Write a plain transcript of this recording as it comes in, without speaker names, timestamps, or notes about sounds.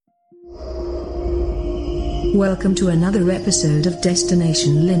Welcome to another episode of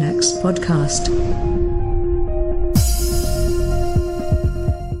Destination Linux Podcast.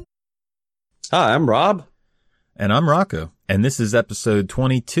 Hi, I'm Rob. And I'm Rocco. And this is episode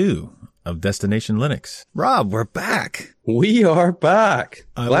 22 of Destination Linux. Rob, we're back. We are back.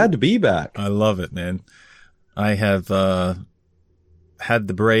 Glad to be back. I love it, man. I have had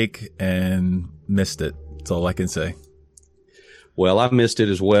the break and missed it. That's all I can say. Well, I missed it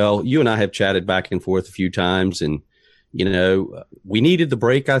as well. You and I have chatted back and forth a few times, and, you know, we needed the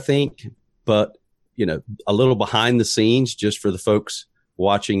break, I think, but, you know, a little behind the scenes just for the folks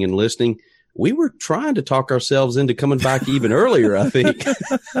watching and listening. We were trying to talk ourselves into coming back even earlier, I think.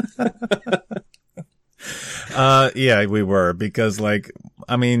 Yeah, we were, because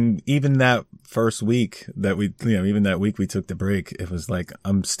even that first week that even that week we took the break, it was like,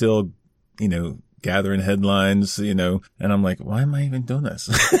 I'm still, gathering headlines, and I'm like, why am I even doing this?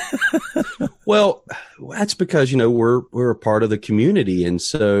 Well, that's because, we're a part of the community. And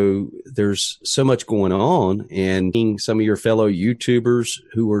so there's so much going on, and seeing some of your fellow YouTubers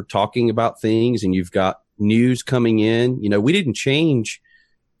who are talking about things, and you've got news coming in. We didn't change,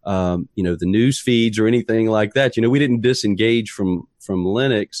 the news feeds or anything like that. We didn't disengage from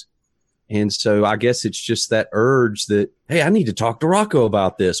Linux. And so I guess it's just that urge that, hey, I need to talk to Rocco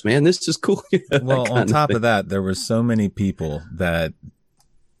about this, man. This is cool. Well, on top of that, there were so many people that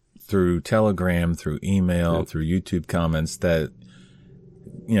through Telegram, through email, through YouTube comments that,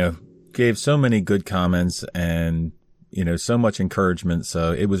 gave so many good comments and, so much encouragement.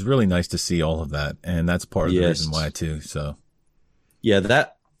 So it was really nice to see all of that. And that's part of the reason why too. So yeah,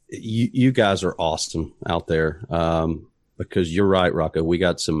 you guys are awesome out there. Because you're right, Rocco. We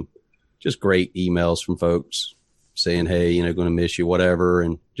got some just great emails from folks saying, hey, going to miss you, whatever.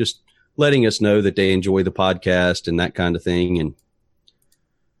 And just letting us know that they enjoy the podcast and that kind of thing.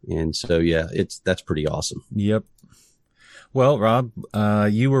 And so, yeah, that's pretty awesome. Yep. Well, Rob,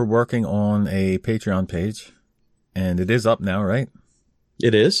 you were working on a Patreon page, and it is up now, right?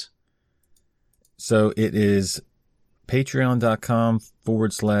 It is. So it is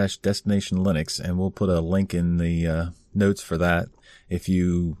patreon.com/Destination Linux, and we'll put a link in the notes for that. If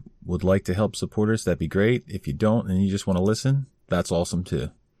you would like to help support us, that'd be great. If you don't and you just want to listen, that's awesome too.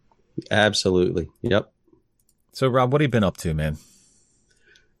 Absolutely. Yep. So, Rob, what have you been up to, man?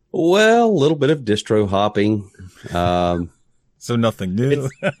 Well, a little bit of distro hopping. So nothing new.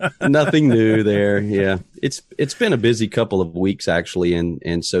 Nothing new there. Yeah. It's been a busy couple of weeks, actually.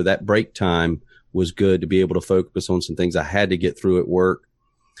 And so that break time was good to be able to focus on some things I had to get through at work.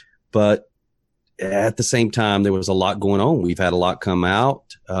 But at the same time, there was a lot going on. We've had a lot come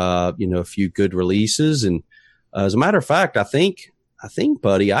out, a few good releases. And as a matter of fact, I think,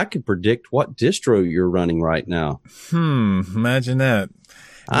 buddy, I could predict what distro you're running right now. Imagine that.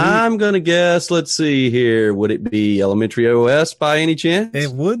 I'm going to guess, let's see here. Would it be Elementary OS by any chance?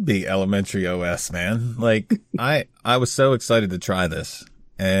 It would be Elementary OS, man. I was so excited to try this.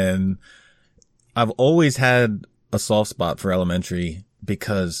 And I've always had a soft spot for Elementary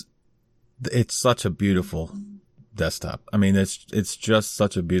because it's such a beautiful desktop. I mean, it's just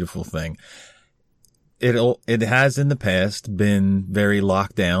such a beautiful thing. It has in the past been very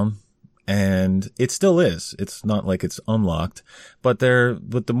locked down, and it still is. It's not like it's unlocked, but the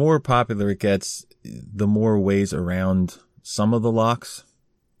more popular it gets, the more ways around some of the locks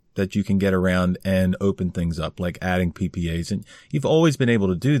that you can get around and open things up, like adding PPAs. And you've always been able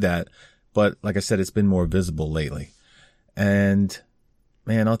to do that, but like I said, it's been more visible lately. And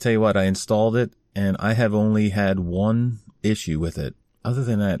man, I'll tell you what, I installed it and I have only had one issue with it. Other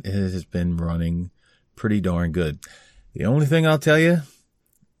than that, it has been running pretty darn good. The only thing I'll tell you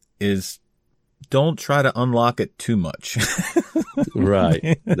is don't try to unlock it too much.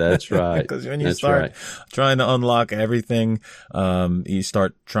 Right. That's right. Because when you start trying to unlock everything, you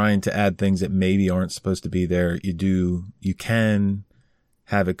start trying to add things that maybe aren't supposed to be there. You can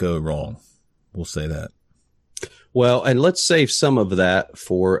have it go wrong. We'll say that. Well, and let's save some of that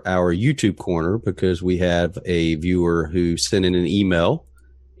for our YouTube corner, because we have a viewer who sent in an email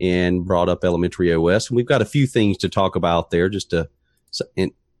and brought up Elementary OS. And we've got a few things to talk about there, just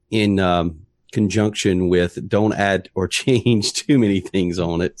in conjunction with don't add or change too many things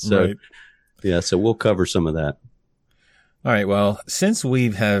on it. So, right. Yeah, so we'll cover some of that. All right. Well, since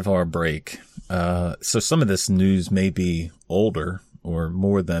we have our break, so some of this news may be older or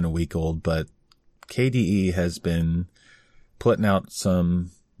more than a week old, but KDE has been putting out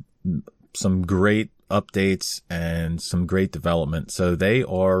some great updates and some great development. So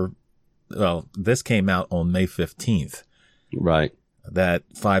this came out on May 15th. Right. That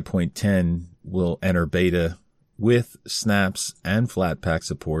 5.10 will enter beta with snaps and Flatpak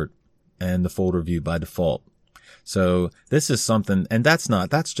support and the folder view by default. So this is something, and that's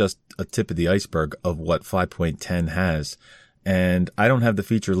just a tip of the iceberg of what 5.10 has. And I don't have the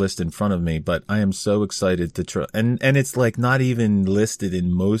feature list in front of me, but I am so excited to try. And it's like not even listed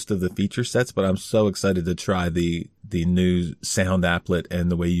in most of the feature sets, but I'm so excited to try the new sound applet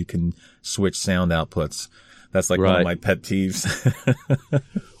and the way you can switch sound outputs. That's like one of my pet peeves.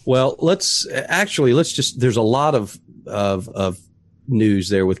 Well, there's a lot of news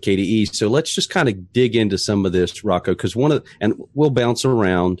there with KDE. So let's just kind of dig into some of this, Rocco, because and we'll bounce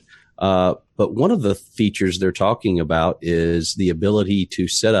around. But one of the features they're talking about is the ability to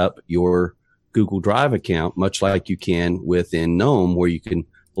set up your Google Drive account, much like you can within GNOME, where you can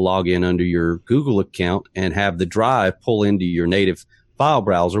log in under your Google account and have the drive pull into your native file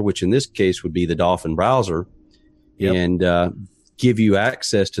browser, which in this case would be the Dolphin browser, and give you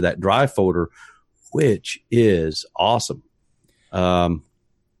access to that drive folder, which is awesome.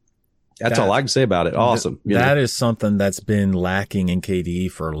 That's all I can say about it. Awesome. That is something that's been lacking in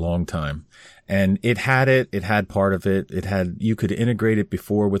KDE for a long time. And it had part of it. You could integrate it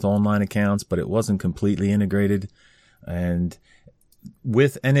before with online accounts, but it wasn't completely integrated. And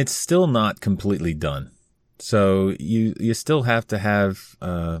it's still not completely done. So you still have to have,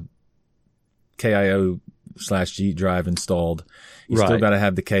 KIO/G drive installed. You still got to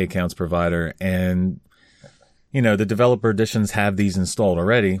have the K accounts provider, and, the developer editions have these installed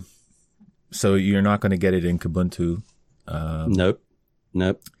already. So you're not going to get it in Kubuntu. Nope.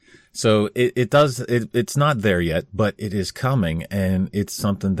 So it's not there yet, but it is coming, and it's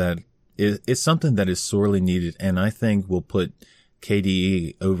something that is sorely needed, and I think will put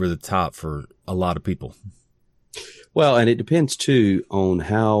KDE over the top for a lot of people. Well, and it depends too on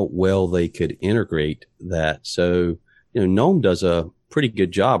how well they could integrate that. So, GNOME does a pretty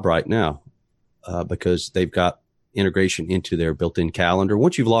good job right now, because they've got integration into their built-in calendar.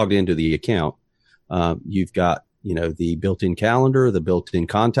 Once you've logged into the account, you've got, the built-in calendar, the built-in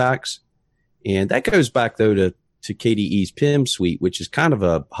contacts. And that goes back though to KDE's PIM suite, which is kind of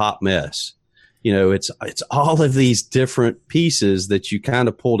a hot mess. It's all of these different pieces that you kind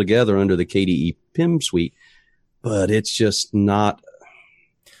of pull together under the KDE PIM suite, but it's just not,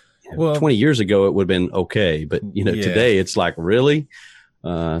 20 years ago it would have been okay. But, today it's like, really?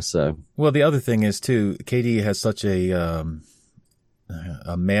 Well, the other thing is too, KDE has such a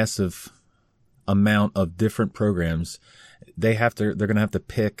massive amount of different programs. They're going to have to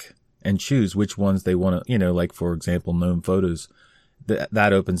pick and choose which ones they want to, like for example, GNOME Photos,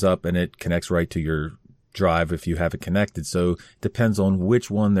 that opens up and it connects right to your drive if you have it connected. So it depends on which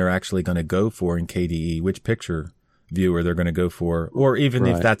one they're actually going to go for in KDE, which picture viewer they're going to go for, or even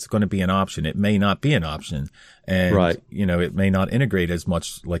if that's going to be an option. It may not be an option, and it may not integrate as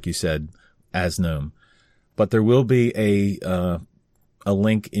much, like you said, as GNOME. But there will be a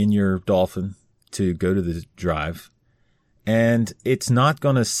link in your Dolphin to go to the drive, and it's not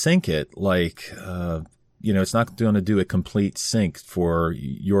going to sync it like it's not going to do a complete sync for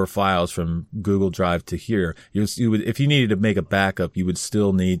your files from Google Drive to here. You would, if you needed to make a backup, you would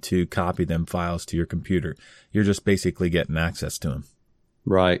still need to copy them files to your computer. You're just basically getting access to them.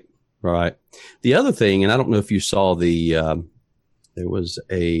 Right. The other thing, and I don't know if you saw there was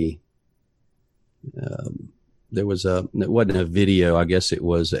it wasn't a video. I guess it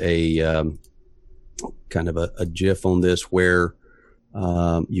was a kind of a GIF on this where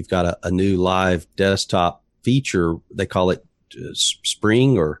you've got a new live desktop feature. They call it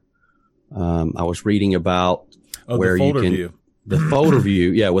Spring, or I was reading about where you can view. The folder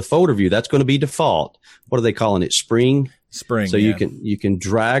view. Yeah, with folder view, that's going to be default. What are they calling it? Spring. So you can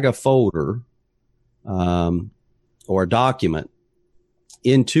drag a folder or a document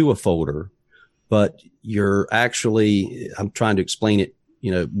into a folder, but you're actually, I'm trying to explain it.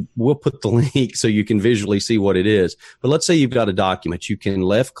 We'll put the link so you can visually see what it is. But let's say you've got a document. You can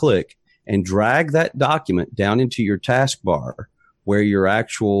left click and drag that document down into your taskbar where your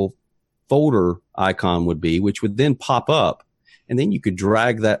actual folder icon would be, which would then pop up. And then you could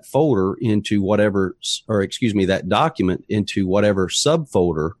drag that folder into that document into whatever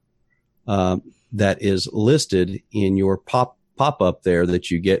subfolder that is listed in your pop-up there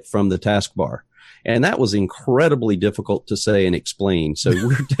that you get from the taskbar. And that was incredibly difficult to say and explain. So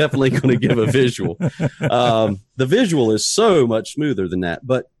we're definitely going to give a visual. The visual is so much smoother than that,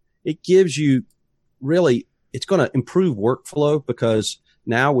 but it gives you it's going to improve workflow, because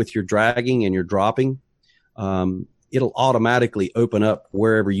now with your dragging and your dropping, it'll automatically open up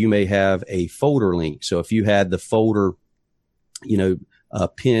wherever you may have a folder link. So if you had the folder,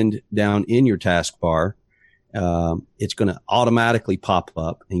 pinned down in your taskbar, it's going to automatically pop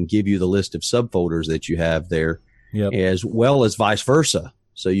up and give you the list of subfolders that you have there, as well as vice versa.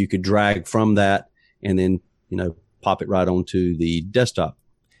 So you could drag from that and then pop it right onto the desktop.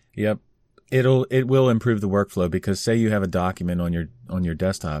 Yep. It will improve the workflow, because say you have a document on your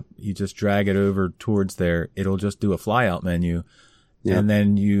desktop, you just drag it over towards there. It'll just do a flyout menu. Yeah. And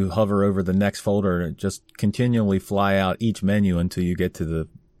then you hover over the next folder and just continually fly out each menu until you get to the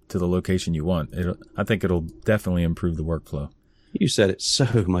location you want. I think it'll definitely improve the workflow. You said it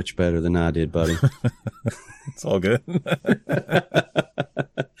so much better than I did, buddy. It's all good.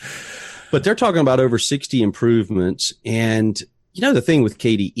 But they're talking about over 60 improvements. And, the thing with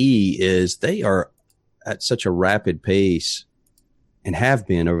KDE is they are at such a rapid pace, and have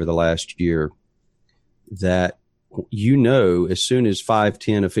been over the last year, that, as soon as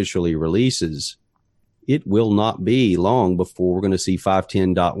 5.10 officially releases, it will not be long before we're going to see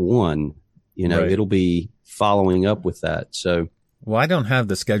 5.10.1. Right. It'll be following up with that. So, well, I don't have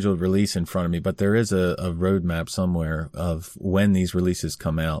the scheduled release in front of me, but there is a roadmap somewhere of when these releases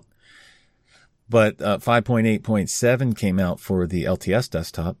come out. But 5.8.7 came out for the LTS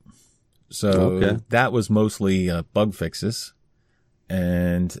desktop. So that was mostly bug fixes.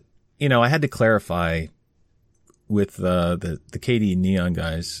 And, I had to clarify with the KDE Neon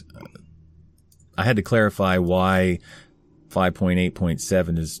guys. I had to clarify why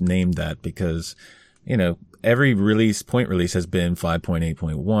 5.8.7 is named that, because, every point release has been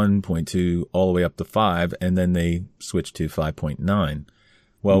 5.8.1, 0.2, all the way up to 5, and then they switched to 5.9.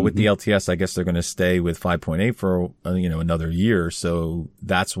 Well, with the LTS, I guess they're going to stay with 5.8 for, another year. So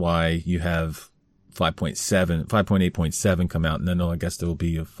that's why you have 5.8.7 come out. And then I guess there will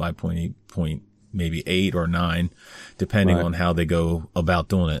be a 5.8 maybe 8 or 9, depending on how they go about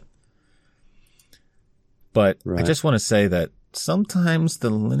doing it. But I just want to say that sometimes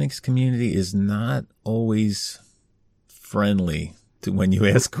the Linux community is not always friendly to when you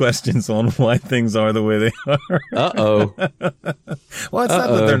ask questions on why things are the way they are. Uh-oh. Well, it's not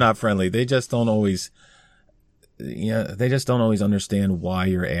that they're not friendly. They just don't always, understand why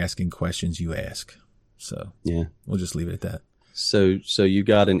you're asking questions you ask. So we'll just leave it at that. So you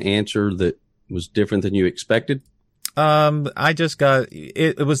got an answer that was different than you expected? I just got,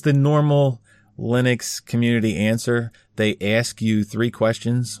 it was the normal Linux community answer. They ask you 3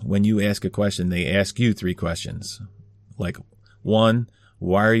 questions. When you ask a question, they ask you 3 questions. Like, 1,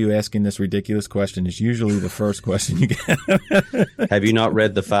 why are you asking this ridiculous question? Is usually the first question you get. Have you not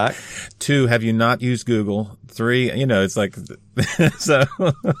read the fact? 2, have you not used Google? 3, it's like, so,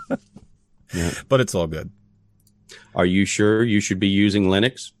 but it's all good. Are you sure you should be using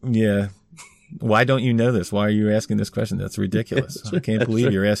Linux? Yeah. Why don't you know this? Why are you asking this question? That's ridiculous. I can't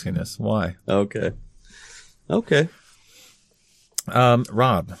believe you're asking this. Why? Okay.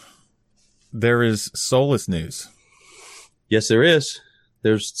 Rob, there is Solus news. Yes, there is.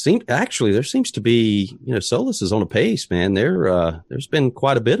 There seems to be, Solus is on a pace, man. There's been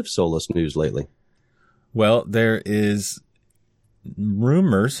quite a bit of Solus news lately. Well, there is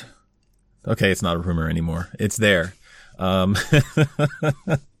rumors. Okay, it's not a rumor anymore. It's there.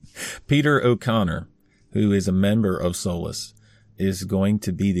 Peter O'Connor, who is a member of Solus, is going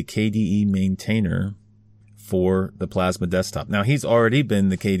to be the KDE maintainer for the Plasma desktop. Now, he's already been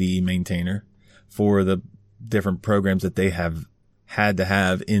the KDE maintainer for the different programs that they have had to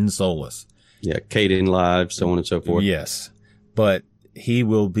have in Solus. Yeah, Kdenlive, so on and so forth. Yes, but he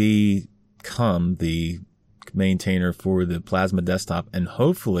will become the maintainer for the Plasma desktop, and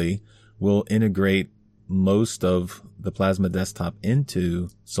hopefully will integrate most of the Plasma desktop into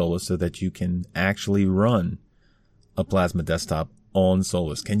Solus so that you can actually run a Plasma desktop on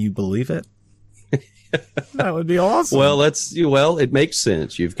Solus. Can you believe it? That would be awesome. Well, it makes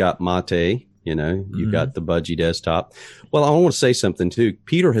sense. You've got Mate, you've got the Budgie desktop. Well, I want to say something too.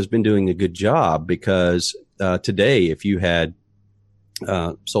 Peter has been doing a good job, because today, if you had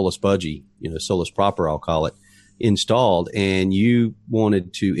Solus Budgie, Solus proper, I'll call it, installed, and you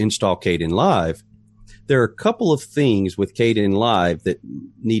wanted to install Kdenlive, there are a couple of things with Kdenlive that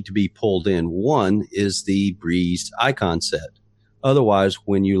need to be pulled in. One is the Breeze icon set. Otherwise,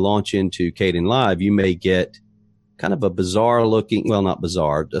 when you launch into Kdenlive, you may get kind of a bizarre looking, well, not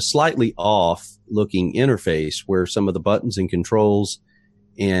bizarre, a slightly off looking interface where some of the buttons and controls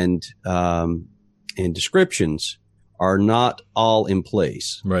and descriptions are not all in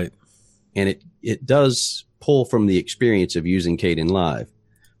place. Right. And it does pull from the experience of using Kdenlive.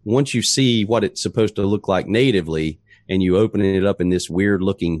 Once you see what it's supposed to look like natively and you open it up in this weird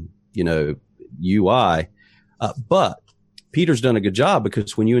looking, UI, but Peter's done a good job,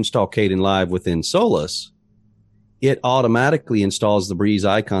 because when you install Kdenlive within Solus, it automatically installs the Breeze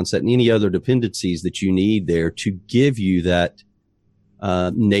icon set and any other dependencies that you need there to give you that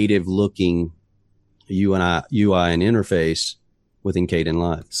native looking UI and interface within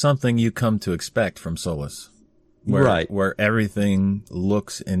Kdenlive. Something you come to expect from Solus. where everything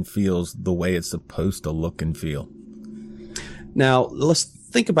looks and feels the way it's supposed to look and feel. Now, let's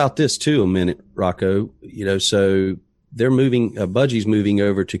think about this too a minute, Rocco. So they're moving, Budgie's moving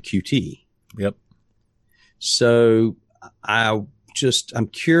over to QT. Yep. So I'm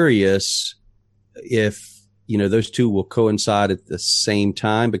curious if, those two will coincide at the same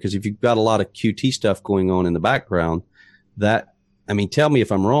time, because if you've got a lot of QT stuff going on in the background, tell me if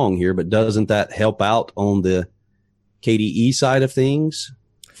I'm wrong here, but doesn't that help out on the KDE side of things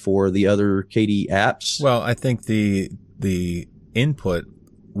for the other KDE apps? Well, I think the input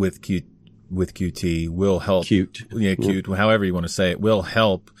with QT will help. Qt, however you want to say it, will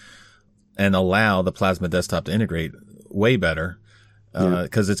help and allow the Plasma Desktop to integrate way better.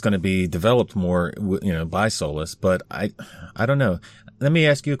 Because it's going to be developed more, by Solus. But I don't know. Let me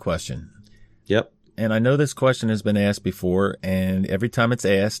ask you a question. Yep. And I know this question has been asked before, and every time it's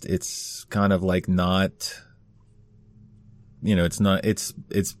asked, it's kind of like not, it's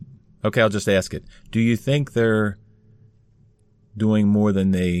okay. I'll just ask it. Do you think they're doing more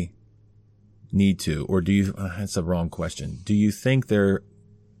than they need to, or that's a wrong question. Do you think they're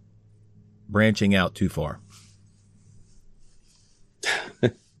branching out too far?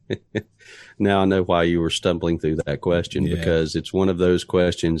 Now I know why you were stumbling through that question, because it's one of those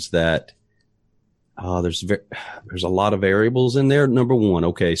questions that there's a lot of variables in there. Number one,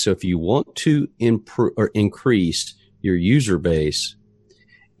 okay, so if you want to improve or increase your user base,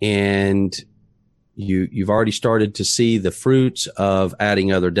 and you've already started to see the fruits of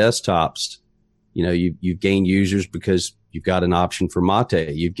adding other desktops, you've gained users because you've got an option for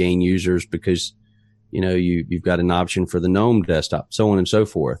Mate. You've gained users because you've got an option for the GNOME desktop, so on and so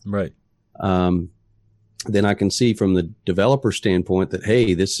forth. Right. Then I can see from the developer standpoint that,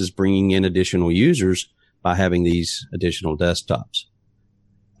 hey, this is bringing in additional users by having these additional desktops.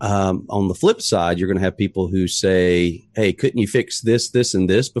 On the flip side, you're going to have people who say, hey, couldn't you fix this, this, and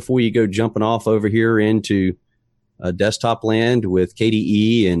this before you go jumping off over here into desktop land with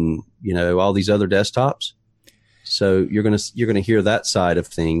KDE and, all these other desktops? So you're going to hear that side of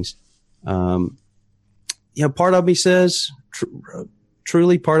things. Part of me says,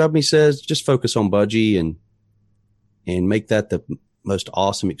 truly, part of me says, just focus on Budgie and make that the most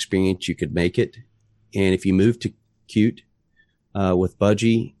awesome experience you could make it. And if you move to Qt with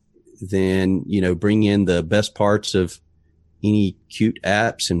Budgie, then, bring in the best parts of any Qt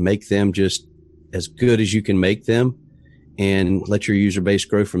apps and make them just as good as you can make them, and let your user base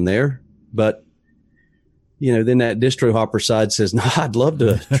grow from there. But then that distro hopper side says, no, I'd love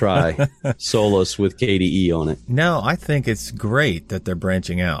to try Solus with KDE on it. No, I think it's great that they're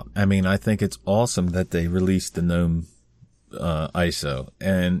branching out. I think it's awesome that they released the GNOME ISO.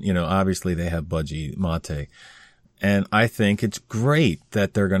 And, obviously they have Budgie, Mate. And I think it's great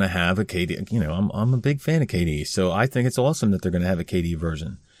that they're going to have a KDE. I'm a big fan of KDE. So I think it's awesome that they're going to have a KDE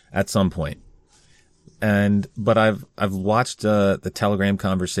version at some point. But I've watched the Telegram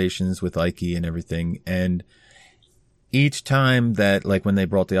conversations with Ike and everything, and each time that, like when they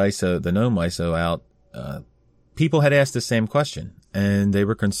brought the GNOME ISO out, people had asked the same question, and they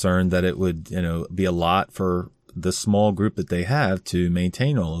were concerned that it would, be a lot for the small group that they have to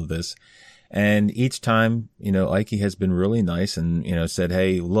maintain all of this. And each time, Ike has been really nice and, said,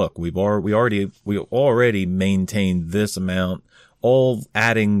 hey, look, we already maintained this amount. All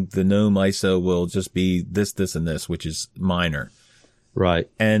adding the GNOME ISO will just be this, and this, which is minor. Right.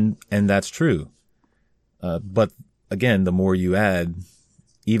 And that's true. But again, the more you add,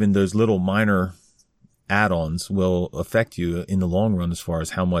 even those little minor add-ons will affect you in the long run as far as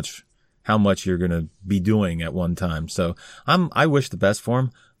how much you're going to be doing at one time. So I wish the best for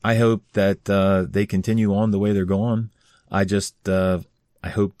them. I hope that, they continue on the way they're going. I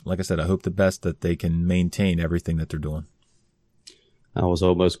hope, like I said, I hope the best that they can maintain everything that they're doing. I was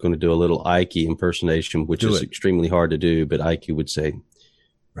almost going to do a little Ike impersonation, which is extremely hard to do, but Ike would say,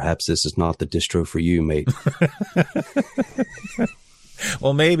 perhaps this is not the distro for you, mate.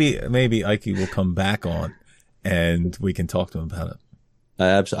 Well, maybe Ike will come back on and we can talk to him about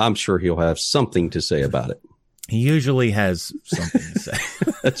it. I'm sure he'll have something to say about it. He usually has something to say.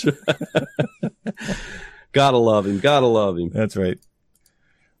 That's right. Gotta love him. That's right.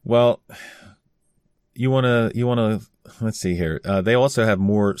 Well, you want to, let's see here. They also have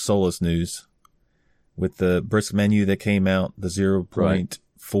more Solus news with the Brisk menu that came out, the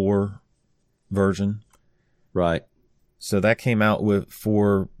 0.4 version. Right. So that came out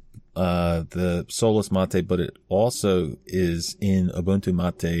for the Solus Mate, but it also is in Ubuntu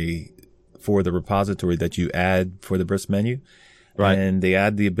Mate for the repository that you add for the Brisk menu. Right. And they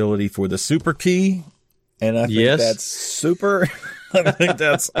add the ability for the super key. And I think that's super. I think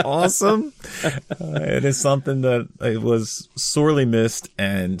that's awesome. It is something that it was sorely missed,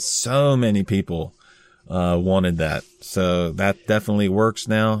 and so many people wanted that. So that definitely works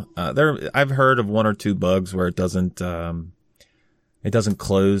now. I've heard of one or two bugs where it doesn't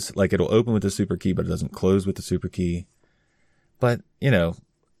close. Like, it'll open with the super key, but it doesn't close with the super key. But,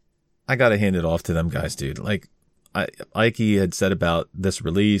 I got to hand it off to them guys, dude. Like, Ike had said about this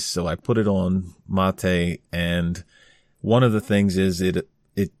release, so I put it on Mate, and one of the things is it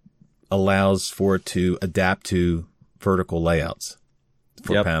allows for it to adapt to vertical layouts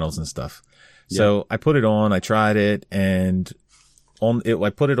for panels and stuff. So I put it on, I tried it, and I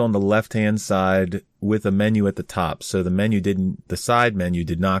put it on the left-hand side with a menu at the top. So the side menu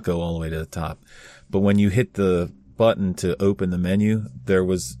did not go all the way to the top. But when you hit the button to open the menu,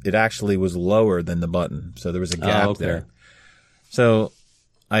 it actually was lower than the button. So there was a gap there. So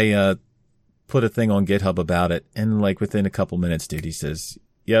I put a thing on GitHub about it, and like within a couple minutes, dude, he says,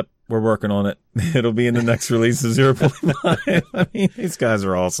 "Yep, we're working on it. It'll be in the next release of 0.9." I mean, these guys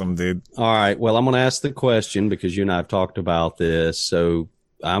are awesome, dude. All right. Well, I'm going to ask the question because you and I have talked about this. So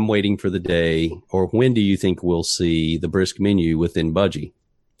I'm waiting for the day, or when do you think we'll see the Brisk menu within Budgie?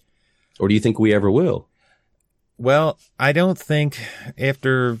 Or do you think we ever will? Well, I don't think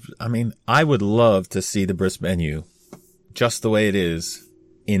I would love to see the Brisk menu just the way it is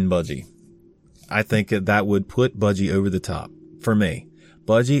in Budgie. I think that would put Budgie over the top for me.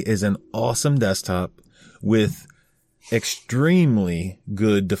 Budgie is an awesome desktop with extremely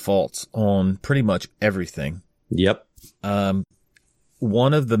good defaults on pretty much everything. Yep.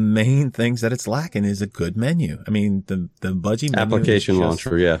 One of the main things that it's lacking is a good menu. I mean, the Budgie menu application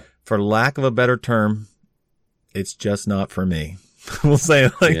launcher, yeah. For lack of a better term, it's just not for me. We'll say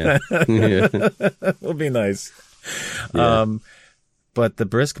it like that. Yeah. It'll be nice. Yeah. But the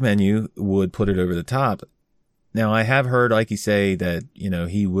Brisk menu would put it over the top. Now, I have heard Ike say that,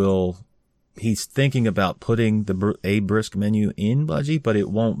 he's thinking about putting a Brisk menu in Budgie, but it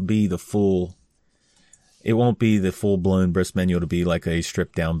won't be the full blown Brisk menu. It'll be like a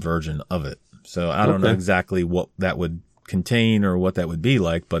stripped down version of it. So I don't know exactly what that would contain or what that would be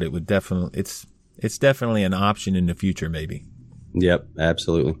like, but it would it's definitely an option in the future, maybe. Yep,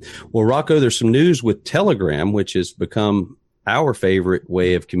 absolutely. Well, Rocco, there's some news with Telegram, which has become our favorite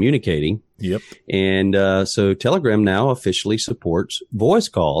way of communicating. Yep. And so Telegram now officially supports voice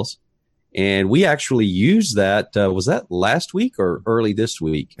calls. And we actually used that. Was that last week or early this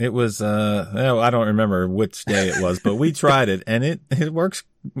week? It was, I don't remember which day it was, but we tried it, and it works.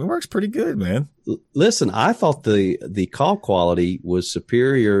 It works pretty good, man. Listen, I thought the call quality was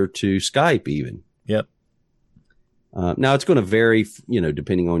superior to Skype even. Yep. Now it's going to vary,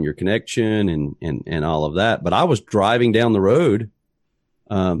 depending on your connection and all of that. But I was driving down the road,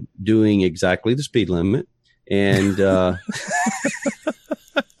 doing exactly the speed limit, and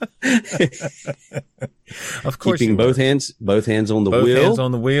of course, keeping both hands on the wheel. Both hands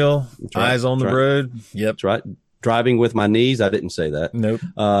on the wheel, right. Eyes on the road. Yep, that's right. Driving with my knees. I didn't say that. Nope.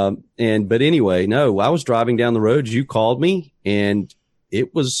 But anyway, no, I was driving down the road. You called me, and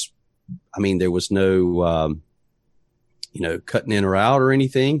it was, there was no, cutting in or out or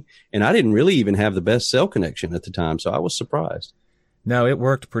anything. And I didn't really even have the best cell connection at the time. So I was surprised. No, it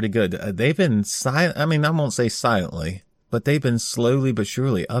worked pretty good. They've been silent. I won't say silently, but they've been slowly but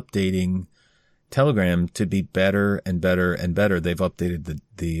surely updating Telegram to be better and better and better. They've updated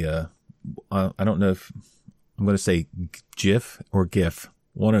the I don't know if I'm going to say GIF or GIF,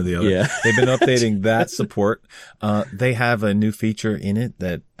 one or the other. Yeah. They've been updating that support. They have a new feature in it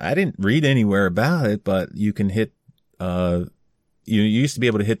that I didn't read anywhere about it, but you can hit, you used to be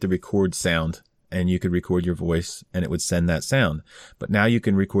able to hit the record sound and you could record your voice and it would send that sound. But now you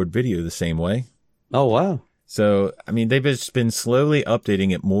can record video the same way. Oh, wow. So, they've just been slowly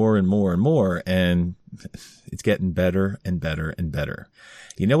updating it more and more and more, and it's getting better and better and better.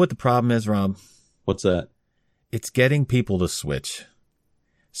 You know what the problem is, Rob? What's that? It's getting people to switch.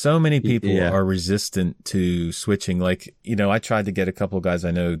 So many people are resistant to switching. Like, I tried to get a couple of guys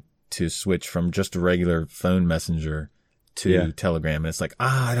I know to switch from just a regular phone messenger to Telegram. And it's like,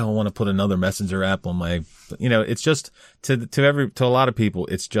 I don't want to put another messenger app on my, it's just to a lot of people,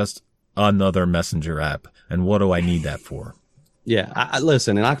 it's just another messenger app. And what do I need that for? Yeah. I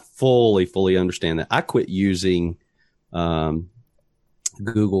listen, and I fully understand that. I quit using,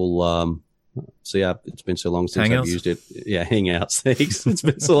 Google, it's been so long since I've used it. Yeah, Hangouts. It's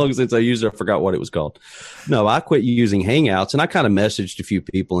been so long since I used it, I forgot what it was called. No, I quit using Hangouts, and I kind of messaged a few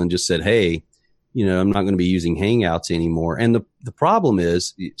people and just said, hey, I'm not going to be using Hangouts anymore. And the problem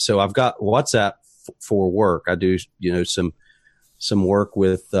is, so I've got WhatsApp for work. I do, some work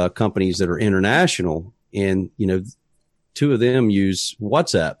with companies that are international, and, two of them use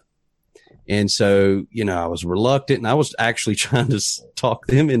WhatsApp. And so, I was reluctant, and I was actually trying to talk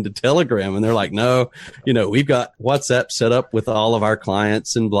them into Telegram, and they're like, no, we've got WhatsApp set up with all of our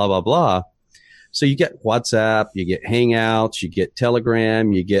clients and blah, blah, blah. So you get WhatsApp, you get Hangouts, you get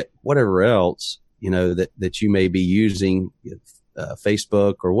Telegram, you get whatever else, that you may be using,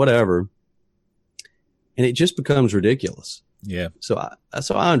 Facebook or whatever. And it just becomes ridiculous. Yeah. So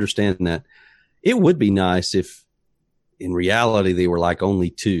I understand that. It would be nice if in reality they were like only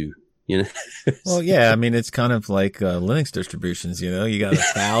two. Well, yeah. I mean, it's kind of like Linux distributions. You got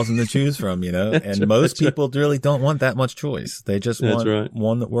 1,000 to choose from. And most people really don't want that much choice. They just want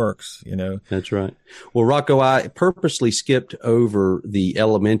one that works. That's right. Well, Rocco, I purposely skipped over the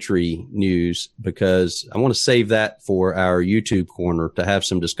elementary news because I want to save that for our YouTube corner to have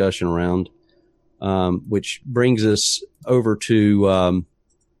some discussion around. Which brings us over to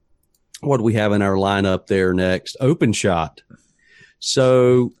what do we have in our lineup there next? OpenShot.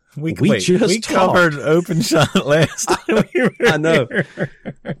 So. We covered OpenShot last time we were I know. here.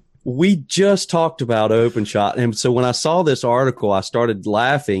 We just talked about OpenShot. And so when I saw this article, I started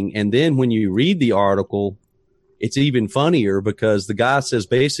laughing. And then when you read the article, it's even funnier because the guy says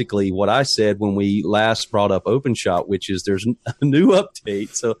basically what I said when we last brought up OpenShot, which is there's a new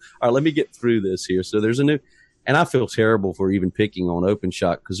update. So, all right, let me get through this here. So there's a new, and I feel terrible for even picking on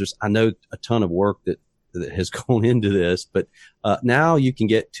OpenShot because I know a ton of work that has gone into this, but now you can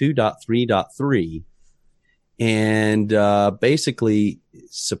get 2.3.3 and basically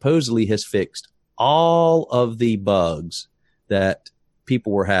supposedly has fixed all of the bugs that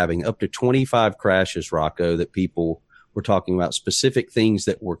people were having, up to 25 crashes, Rocco, that people were talking about, specific things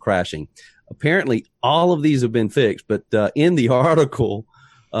that were crashing. Apparently all of these have been fixed, but in the article,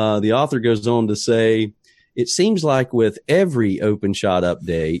 the author goes on to say, it seems like with every OpenShot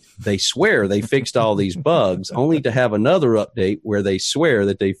update, they swear they fixed all these bugs, only to have another update where they swear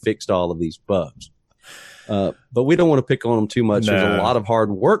that they fixed all of these bugs. But we don't want to pick on them too much. No. There's a lot of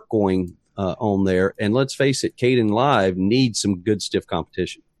hard work going on there. And let's face it, Kdenlive needs some good stiff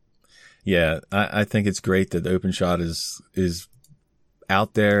competition. Yeah, I think it's great that OpenShot is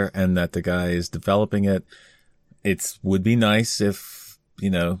out there and that the guy is developing it. It would be nice if,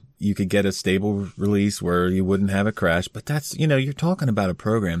 you could get a stable release where you wouldn't have a crash, but that's, you're talking about a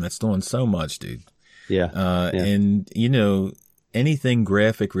program that's doing so much, dude. Yeah. And, anything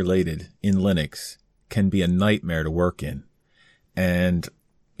graphic related in Linux can be a nightmare to work in. And,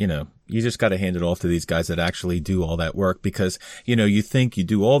 you just got to hand it off to these guys that actually do all that work because, you think you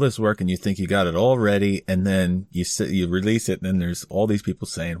do all this work and you think you got it all ready. And then you release it and then there's all these people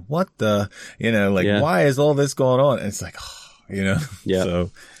saying, what the, why is all this going on? And it's like, Yeah.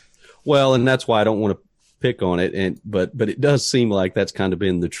 So, well, and that's why I don't want to pick on it. But it does seem like that's kind of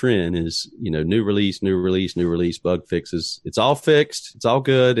been the trend is, new release, bug fixes. It's all fixed. It's all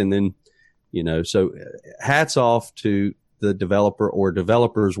good. And then, so hats off to the developer or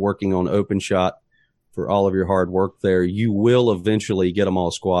developers working on OpenShot for all of your hard work there. You will eventually get them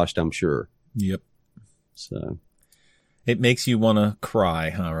all squashed, I'm sure. Yep. So. It makes you want to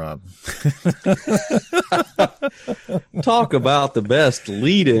cry, huh, Rob? Talk about the best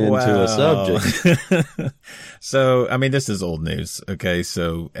lead into a subject. So, I mean, this is old news. Okay.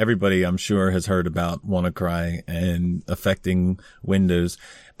 So everybody, I'm sure, has heard about WannaCry and affecting Windows.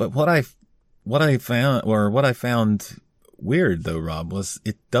 But what I found weird though, Rob, was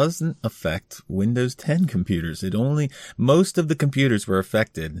it doesn't affect Windows 10 computers. Most of the computers were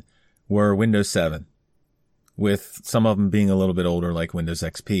affected were Windows 7. With some of them being a little bit older, like Windows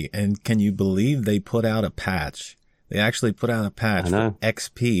XP. And can you believe they put out a patch? They actually put out a patch for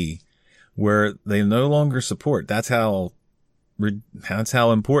XP where they no longer support. That's how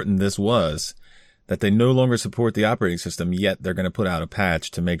important this was, that they no longer support the operating system, yet they're going to put out a patch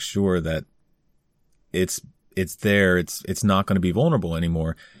to make sure that it's there. It's not going to be vulnerable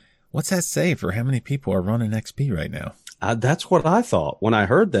anymore. What's that say for how many people are running XP right now? That's what I thought when I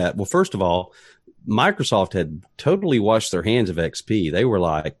heard that. Well, first of all, Microsoft had totally washed their hands of XP. They were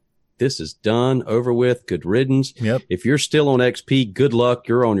like, this is done, over with, good riddance. Yep. If you're still on XP, good luck,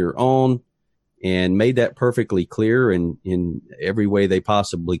 you're on your own, and made that perfectly clear in every way they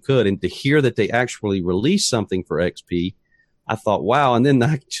possibly could. And to hear that they actually released something for XP, I thought, wow. And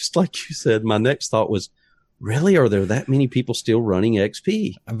then just like you said, my next thought was, really? Are there that many people still running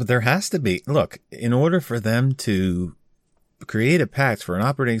XP? But there has to be. Look, in order for them to create a patch for an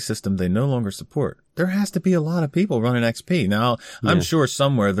operating system they no longer support, there has to be a lot of people running XP. Now, I'm sure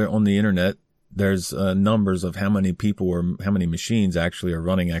somewhere there on the internet, there's numbers of how many people or how many machines actually are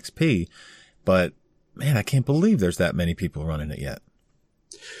running XP. But man, I can't believe there's that many people running it yet.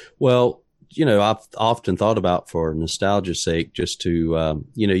 Well, I've often thought about, for nostalgia's sake, just to,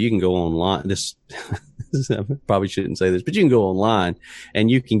 you can go online. I probably shouldn't say this, but you can go online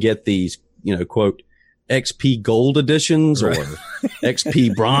and you can get these, quote, XP gold editions or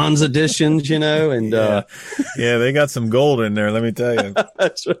XP bronze editions, and, yeah, they got some gold in there. Let me tell you.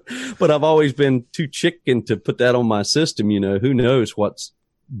 But I've always been too chicken to put that on my system. Who knows what's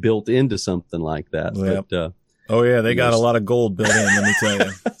built into something like that. Yep. But, they got a lot of gold built in, let me tell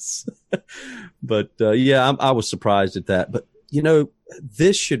you. But, I was surprised at that. But,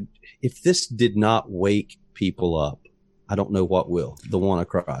 if this did not wake people up, I don't know what will. The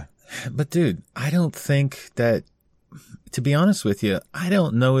WannaCry. But dude, I don't think that, to be honest with you, I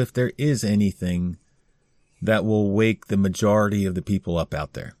don't know if there is anything that will wake the majority of the people up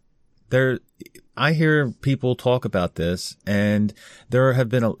out there. I hear people talk about this, and there's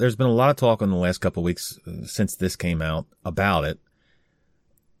been a lot of talk in the last couple of weeks since this came out about it.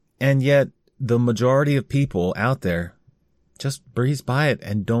 And yet the majority of people out there just breeze by it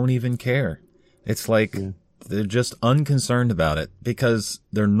and don't even care. It's like they're just unconcerned about it because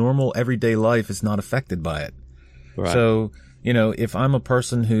their normal everyday life is not affected by it. Right. So, if I'm a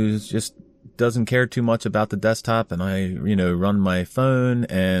person who's just doesn't care too much about the desktop and I, run my phone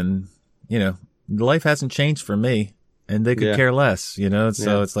and, life hasn't changed for me and they could care less,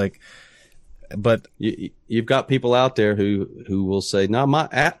 so it's like, but you've got people out there who will say, no, my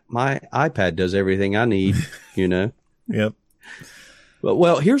iPad does everything I need, Yep. But,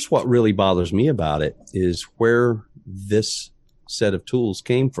 well, here's what really bothers me about it is where this set of tools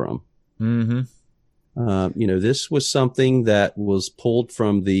came from. Mm-hmm. This was something that was pulled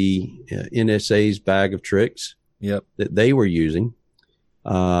from the NSA's bag of tricks that they were using.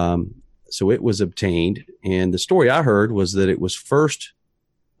 So it was obtained. And the story I heard was that it was first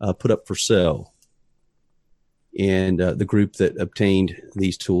put up for sale. And the group that obtained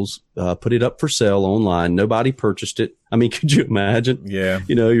these tools put it up for sale online. Nobody purchased it. I mean, could you imagine? Yeah.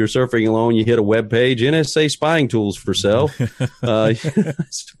 You're surfing along, you hit a web page, NSA spying tools for sale.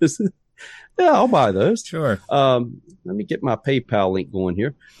 Yeah, I'll buy those. Sure. Let me get my PayPal link going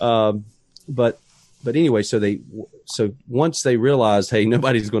here. But anyway, so once they realized, hey,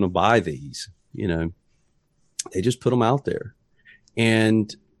 nobody's going to buy these, they just put them out there.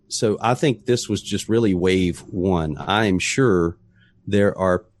 And so I think this was just really wave one. I am sure there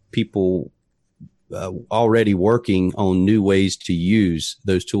are people already working on new ways to use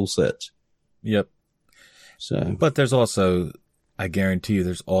those tool sets. Yep. So, but there's also, I guarantee you,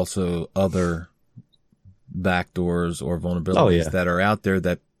 there's also other backdoors or vulnerabilities that are out there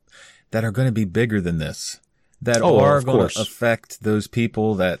that are going to be bigger than this, that are going to affect those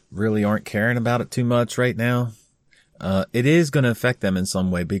people that really aren't caring about it too much right now. It is going to affect them in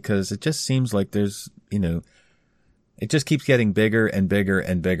some way because it just seems like there's, it just keeps getting bigger and bigger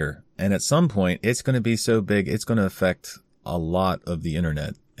and bigger. And at some point, it's going to be so big, it's going to affect a lot of the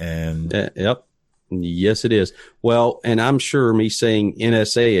internet. And yep. Yes, it is. Well, and I'm sure me saying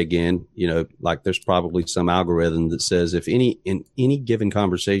NSA again, like there's probably some algorithm that says if in any given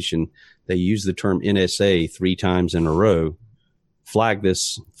conversation, they use the term NSA 3 times in a row, flag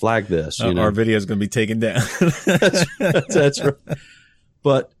this. Our video is going to be taken down. that's right.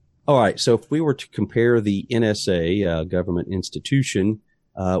 But all right. So if we were to compare the NSA, government institution,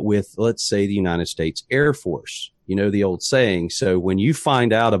 with, let's say, the United States Air Force, the old saying. So when you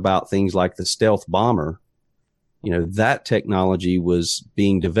find out about things like the stealth bomber, that technology was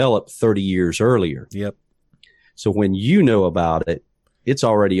being developed 30 years earlier. Yep. So when you know about it, it's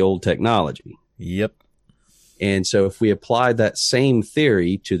already old technology. Yep. And so if we applied that same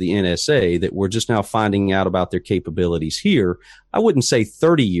theory to the NSA, that we're just now finding out about their capabilities here, I wouldn't say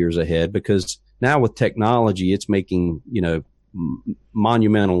 30 years ahead, because now with technology, it's making,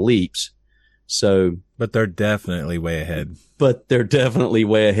 monumental leaps. So, but they're definitely way ahead.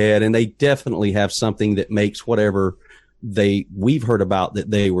 And they definitely have something that makes whatever we've heard about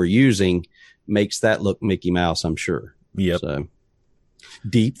that they were using makes that look Mickey Mouse, I'm sure. Yep. So,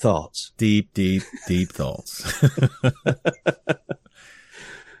 deep thoughts. Deep thoughts.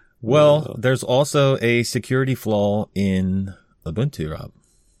 Well, there's also a security flaw in Ubuntu, Rob.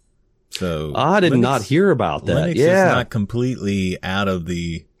 So I did not hear about that. Linux is not completely out of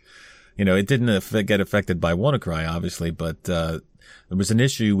the, it didn't get affected by WannaCry, obviously, but there was an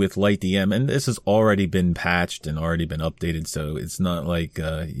issue with LightDM, and this has already been patched and already been updated, so it's not like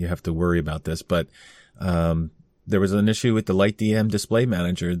you have to worry about this. But there was an issue with the LightDM display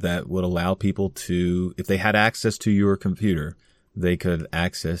manager that would allow people to, if they had access to your computer, they could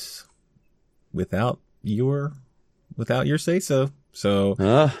access without your say so.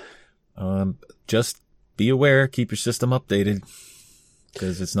 So just be aware, keep your system updated.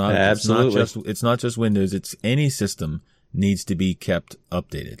 because it's not it's not just Windows. It's any system needs to be kept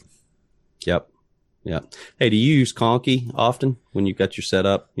updated. Yep. Hey, do you use Conky often when you got your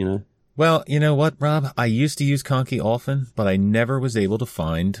setup? Well, you know what, Rob? I used to use Conky often, but I never was able to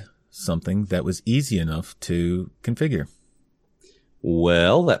find something that was easy enough to configure.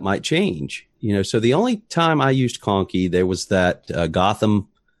 Well, that might change. So the only time I used Conky, there was that Gotham,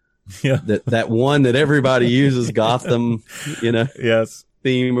 that one that everybody uses, Gotham, yes,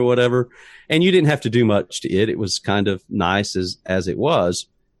 theme or whatever. And you didn't have to do much to it. It was kind of nice as it was.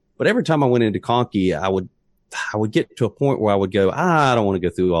 But every time I went into Conky, I would get to a point where I would go, I don't want to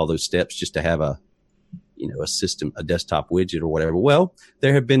go through all those steps just to have a desktop widget or whatever. Well,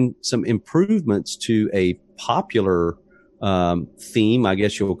 there have been some improvements to a popular theme, I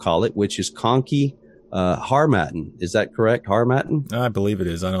guess you'll call it, which is Conky Harmattan. Is that correct? Harmattan? I believe it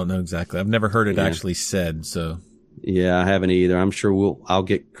is. I don't know exactly. I've never heard it actually said. So yeah, I haven't either. I'm sure I'll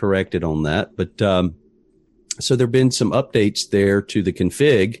get corrected on that. But so there've been some updates there to the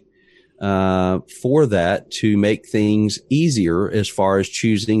config for that to make things easier as far as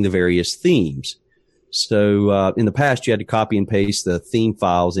choosing the various themes. So in the past, you had to copy and paste the theme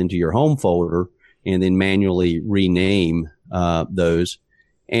files into your home folder and then manually rename those.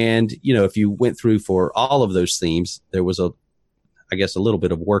 And, if you went through for all of those themes, there was a little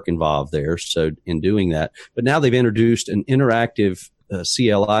bit of work involved there. So in doing that, but now they've introduced an interactive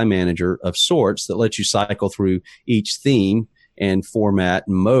CLI manager of sorts that lets you cycle through each theme and format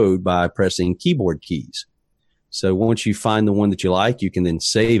and mode by pressing keyboard keys. So once you find the one that you like, you can then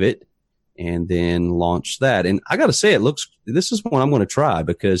save it and then launch that. And I got to say, this is one I'm going to try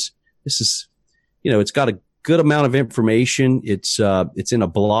because this is, it's got a good amount of information. It's in a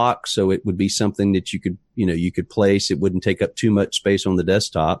block. So it would be something that you could place. It wouldn't take up too much space on the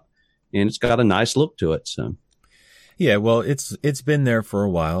desktop, and it's got a nice look to it. So. Yeah, well, it's been there for a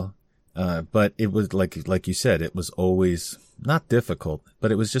while, but it was like you said, it was always not difficult,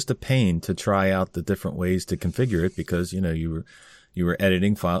 but it was just a pain to try out the different ways to configure it because you were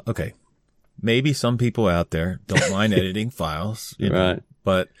editing file. Okay, maybe some people out there don't mind editing files, right?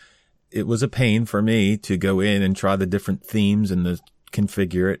 But it was a pain for me to go in and try the different themes and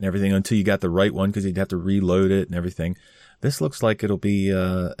configure it and everything until you got the right one because you'd have to reload it and everything. This looks like it'll be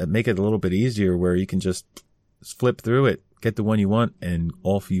make it a little bit easier where you can just flip through it, get the one you want, and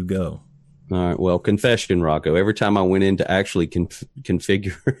off you go. All right. Well, confession, Rocco. Every time I went in to actually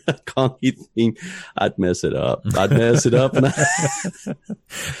configure a Conky theme, I'd mess it up. And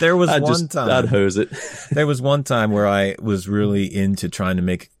there was one time I'd hose it. There was one time where I was really into trying to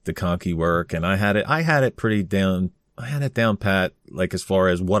make the Conky work, and I had it pretty down. I had it down pat, like as far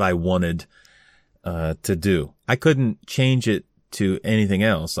as what I wanted to do. I couldn't change it to anything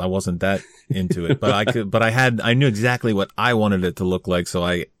else. I wasn't that into it, but I knew exactly what I wanted it to look like, so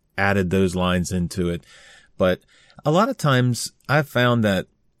I added those lines into it. But a lot of times I've found that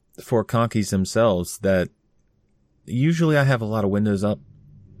for Conkys themselves that usually I have a lot of windows up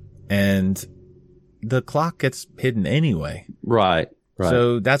and the clock gets hidden anyway. Right.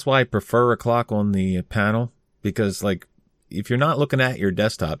 So that's why I prefer a clock on the panel because if you're not looking at your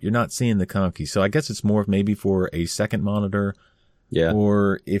desktop, you're not seeing the Conky. So I guess it's more maybe for a second monitor. Yeah.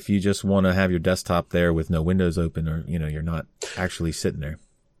 Or if you just want to have your desktop there with no windows open or, you're not actually sitting there.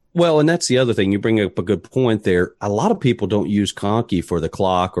 Well, and that's the other thing. You bring up a good point there. A lot of people don't use Conky for the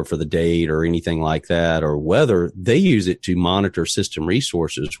clock or for the date or anything like that or weather. They use it to monitor system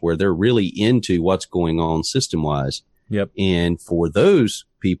resources where they're really into what's going on system wise. Yep. And for those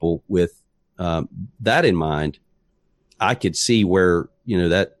people with that in mind, I could see where,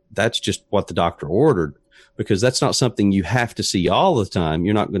 that's just what the doctor ordered because that's not something you have to see all the time.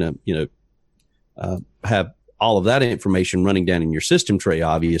 You're not going to, have all of that information running down in your system tray,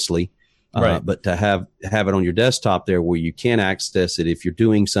 obviously. Right. But to have it on your desktop there where you can access it if you're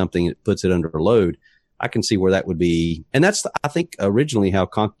doing something that puts it under load, I can see where that would be. And that's, I think, originally how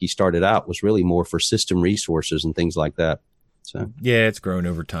Conky started out was really more for system resources and things like that. So yeah, it's grown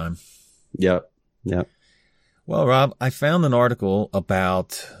over time. Yep. Well, Rob, I found an article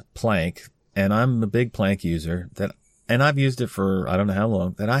about Plank, and I'm a big Plank user and I've used it for I don't know how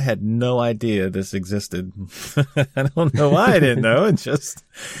long that I had no idea this existed. I don't know why I didn't know. It's just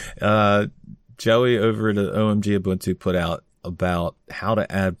Joey over at OMG Ubuntu put out about how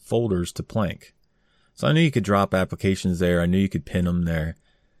to add folders to Plank. So I knew you could drop applications there. I knew you could pin them there,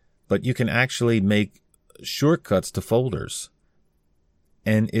 but you can actually make shortcuts to folders.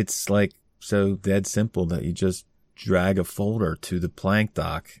 And it's so dead simple that you just drag a folder to the Plank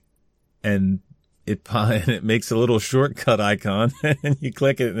dock and it makes a little shortcut icon and you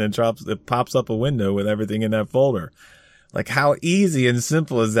click it and it pops up a window with everything in that folder. Like, how easy and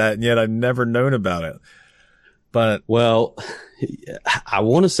simple is that? And yet I've never known about it. But well, I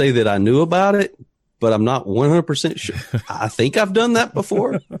want to say that I knew about it, but I'm not 100% sure. I think I've done that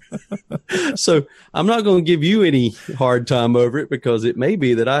before. So I'm not going to give you any hard time over it, because it may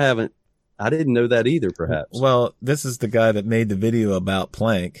be that I didn't know that either, perhaps. Well, this is the guy that made the video about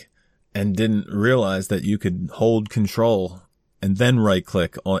Plank and didn't realize that you could hold control and then right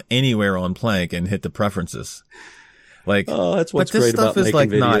click on anywhere on Plank and hit the preferences. Like, oh, that's what's great about making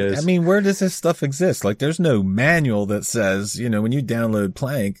videos. I mean, where does this stuff exist? Like, there's no manual that says, you know, when you download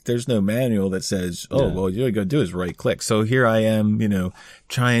Plank, there's no manual that says, oh, well, all you got to do is right click. So here I am, you know,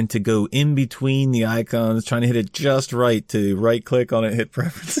 trying to go in between the icons, trying to hit it just right to right click on it, hit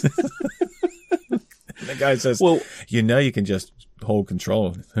preferences. The guy says, well, you know, you can just hold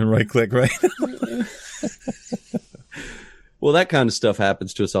control and right click, right? Well, that kind of stuff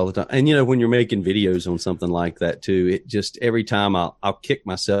happens to us all the time. And, you know, when you're making videos on something like that, too, it just every time I'll kick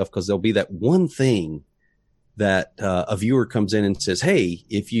myself, because there'll be that one thing that a viewer comes in and says, hey,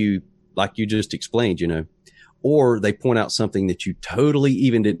 if you, like you just explained, you know, or they point out something that you totally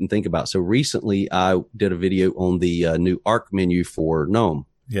even didn't think about. So recently I did a video on the new Arc menu for GNOME.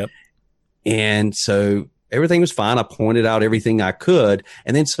 Yep. And so everything was fine. I pointed out everything I could.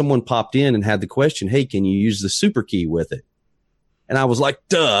 And then someone popped in and had the question, hey, can you use the super key with it? And I was like,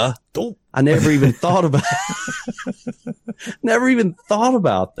 duh, I never even thought about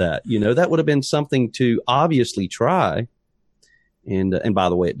that. You know, that would have been something to obviously try. And by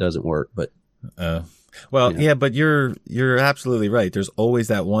the way, it doesn't work, but. Well, you know. Yeah, but you're absolutely right. There's always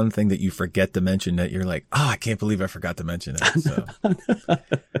that one thing that you forget to mention that you're like, oh, I can't believe I forgot to mention it.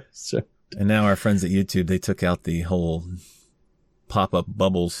 So. And now our friends at YouTube, they took out the whole pop-up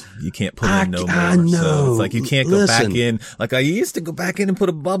bubbles. You can't put in no more. I know. So it's like you can't go back in. Like I used to go back in and put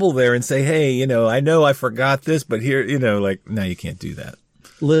a bubble there and say, hey, you know I forgot this, but here, you know, like now you can't do that.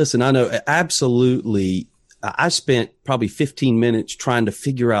 Listen, I know absolutely. I spent probably 15 minutes trying to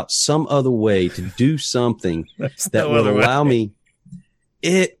figure out some other way to do something that would allow me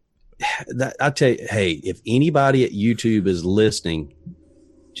I tell you, hey, if anybody at YouTube is listening,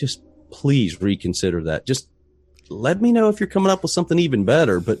 just please reconsider that. Just let me know if you're coming up with something even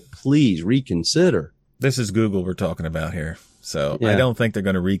better, but please reconsider. This is Google we're talking about here. So yeah. I don't think they're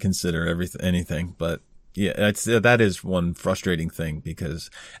going to reconsider anything, but yeah, that is one frustrating thing because,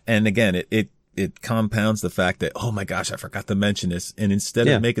 and again, it compounds the fact that, oh my gosh, I forgot to mention this. And instead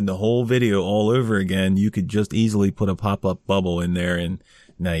of making the whole video all over again, you could just easily put a pop-up bubble in there, and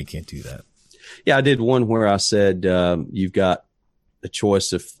now you can't do that. Yeah, I did one where I said, you've got a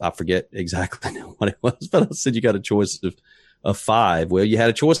choice of, I forget exactly what it was, but I said you got a choice of 5. Well, you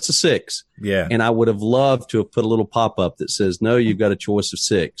had a choice of 6. Yeah. And I would have loved to have put a little pop-up that says, no, you've got a choice of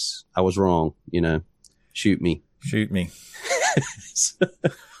 6. I was wrong. You know, shoot me.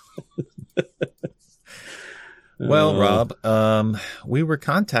 Well, Rob, we were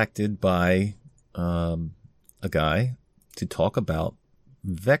contacted by a guy to talk about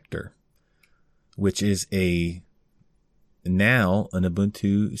Vector, which is now an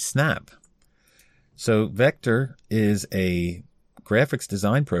Ubuntu snap. So Vector is a graphics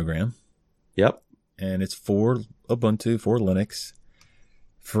design program. Yep. And it's for Ubuntu, for Linux.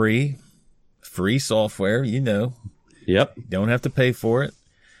 Free software, you know. Yep. You don't have to pay for it.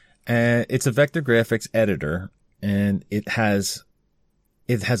 And it's a vector graphics editor, and it has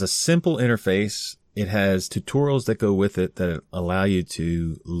a simple interface. It has tutorials that go with it that allow you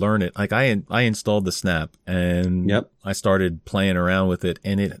to learn it. Like I installed the Snap and I started playing around with it,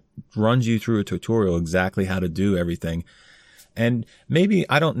 and it runs you through a tutorial exactly how to do everything. And maybe,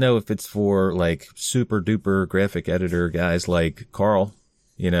 I don't know if it's for like super duper graphic editor guys like Carl,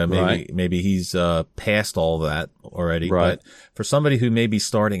 you know, maybe he's past all that already. Right. But for somebody who may be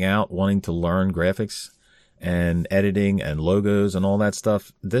starting out wanting to learn graphics and editing and logos and all that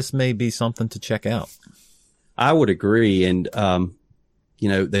stuff, this may be something to check out. I would agree. And, you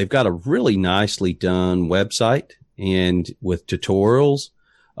know, they've got a really nicely done website and with tutorials.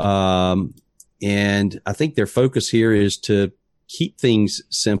 And I think their focus here is to keep things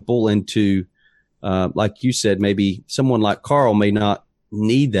simple and to, like you said, maybe someone like Carl may not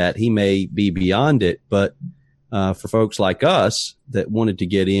need that. He may be beyond it, but, for folks like us that wanted to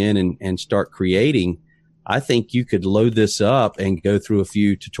get in and start creating, I think you could load this up and go through a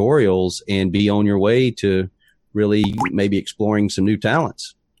few tutorials and be on your way to really maybe exploring some new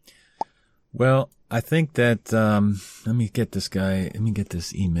talents. Well, I think that, let me get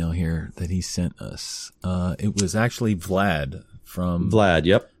this email here that he sent us. It was actually Vlad from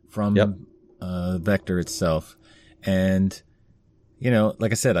Vector itself. And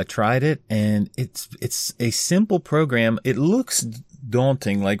like I said, I tried it, and it's a simple program. It looks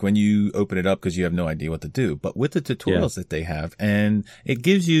daunting, like when you open it up, because you have no idea what to do. But with the tutorials that they have, and it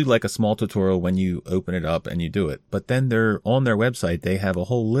gives you like a small tutorial when you open it up and you do it. But then on their website, they have a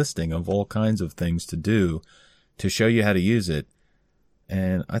whole listing of all kinds of things to do to show you how to use it.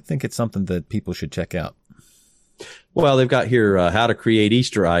 And I think it's something that people should check out. Well, they've got here how to create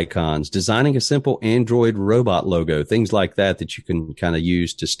Easter icons, designing a simple Android robot logo, things like that you can kind of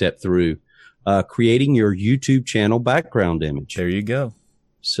use to step through, creating your YouTube channel background image. There you go.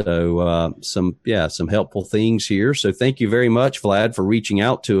 So some helpful things here. So thank you very much, Vlad, for reaching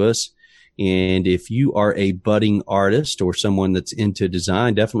out to us. And if you are a budding artist or someone that's into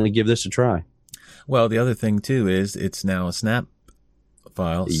design, definitely give this a try. Well, the other thing, too, is it's now a snap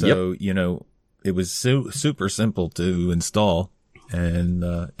file. So, it was super simple to install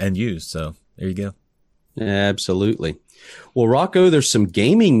and use. So there you go. Absolutely. Well, Rocco, there's some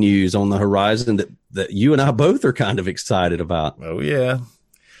gaming news on the horizon that you and I both are kind of excited about. Oh, yeah.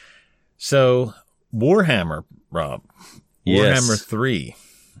 So Warhammer, Rob. Yes. Warhammer 3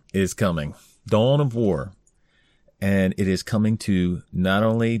 is coming. Dawn of War. And it is coming to not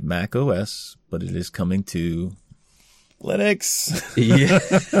only Mac OS, but it is coming to Linux.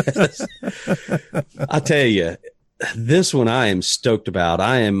 Yes. I tell you, this one I am stoked about.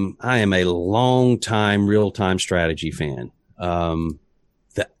 I am a long time real-time strategy fan.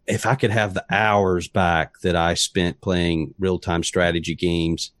 If I could have the hours back that I spent playing real-time strategy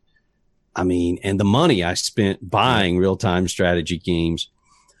games, and the money I spent buying real-time strategy games.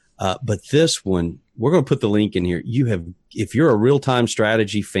 But this one, we're going to put the link in here. If you're a real-time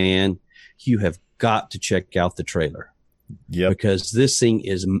strategy fan, you have got to check out the trailer. Yeah, because this thing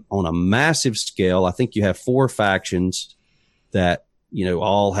is on a massive scale. I think you have 4 factions that,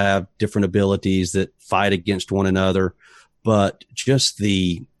 all have different abilities that fight against one another, but just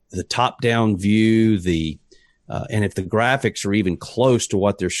the top down view, and if the graphics are even close to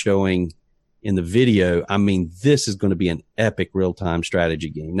what they're showing in the video, this is going to be an epic real time strategy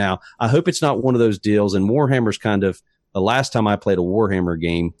game. Now, I hope it's not one of those deals, and Warhammer's kind of the last time I played a Warhammer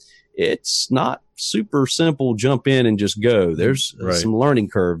game, it's not super simple, jump in and just go. There's some learning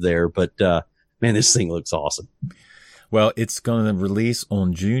curve there, but man, this thing looks awesome. Well, it's going to release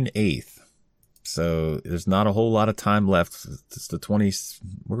on June 8th. So there's not a whole lot of time left. It's the 20th.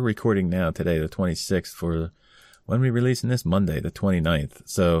 We're recording now today, the 26th, for when are we releasing this? Monday, the 29th.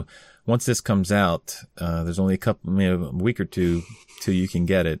 So once this comes out, there's only a week or two till you can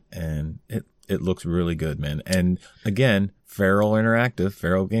get it. And it looks really good, man. And again, Feral Interactive,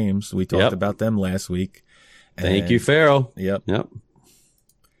 Feral Games. We talked about them last week. Thank you, Feral. Yep.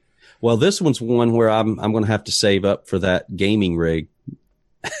 Well, this one's one where I'm going to have to save up for that gaming rig.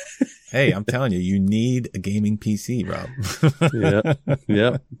 Hey, I'm telling you, you need a gaming PC, Rob.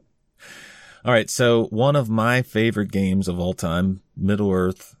 Yep. All right. So one of my favorite games of all time,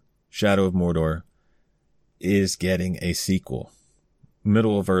 Middle-earth, Shadow of Mordor, is getting a sequel.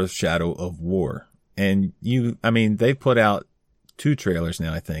 Middle-earth, Shadow of War. And they've put out 2 trailers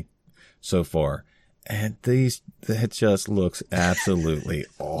now, I think, so far. And that just looks absolutely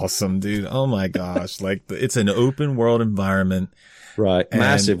awesome, dude. Oh my gosh. It's an open world environment. Right.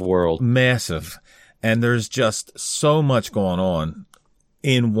 Massive world. Massive. And there's just so much going on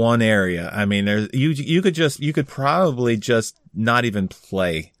in one area. You could probably just not even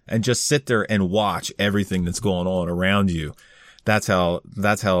play and just sit there and watch everything that's going on around you. That's how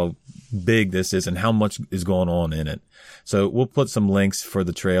big this is and how much is going on in it. So we'll put some links for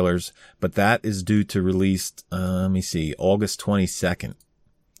the trailers, but that is due to release, August 22nd.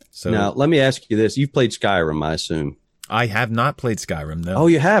 So now let me ask you this. You've played Skyrim, I assume. I have not played Skyrim, no. Oh,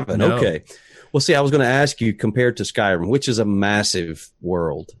 you haven't? No. Okay. Well, see, I was going to ask you, compared to Skyrim, which is a massive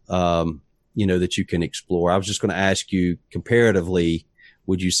world, that you can explore. I was just going to ask you, comparatively,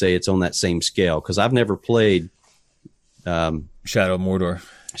 would you say it's on that same scale? Because I've never played Shadow of Mordor.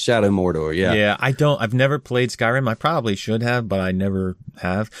 Shadow of Mordor, yeah. Yeah, I've never played Skyrim. I probably should have, but I never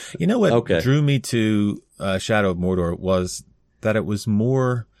have. You know what drew me to Shadow of Mordor was that it was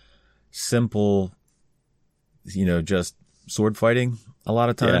more simple, just sword fighting a lot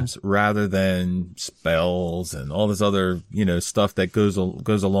of times rather than spells and all this other, stuff that goes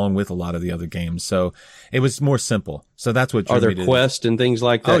along with a lot of the other games. So it was more simple. So that's what drew me to. Are there quests and things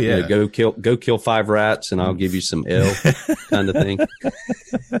like that? Oh, yeah. Go kill 5 rats and I'll give you some ale kind of thing.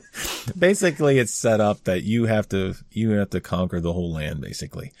 Basically, it's set up that you have to conquer the whole land,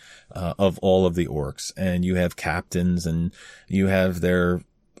 basically, of all of the orcs, and you have captains and you have their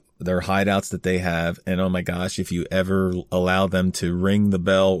hideouts that they have. And oh my gosh, if you ever allow them to ring the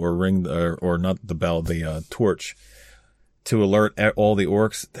bell or not the bell, the torch, to alert all the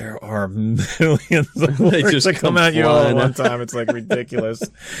orcs. There are millions of They orcs just that come come at you all at flying one out. time. It's like ridiculous.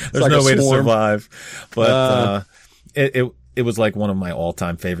 There's like no a way to swarm. survive. But it was like one of my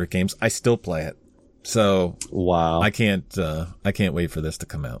all-time favorite games. I still play it. So Wow. I can't wait for this to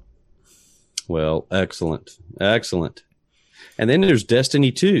come out. Well, excellent. Excellent. And then there's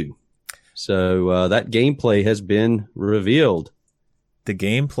Destiny 2. So that gameplay has been revealed. The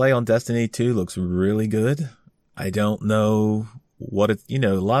gameplay on Destiny 2 looks really good. I don't know what it,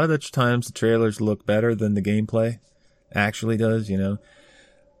 a lot of the times the trailers look better than the gameplay actually does,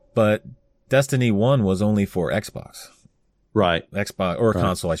 But Destiny 1 was only for Xbox. Right. Xbox, or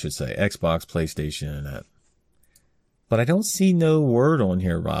console, I should say. Xbox, PlayStation, and that. But I don't see no word on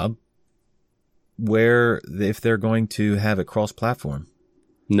here, Rob, if they're going to have it cross-platform.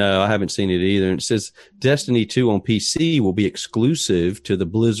 No, I haven't seen it either. And it says Destiny 2 on PC will be exclusive to the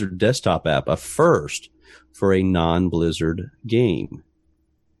Blizzard desktop app, a first for a non-Blizzard game.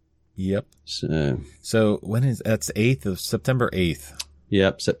 Yep. So that's September 8th.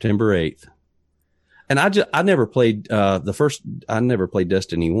 Yep, September 8th. And I never played I never played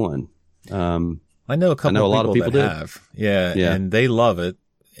Destiny 1. I know a lot of people that did. have. Yeah, and they love it.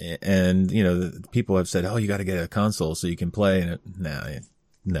 And, the people have said, oh, you got to get a console so you can play. And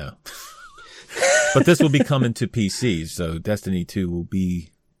no. But this will be coming to PCs. So Destiny 2 will be,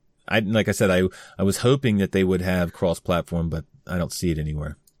 like I said, I was hoping that they would have cross-platform, but I don't see it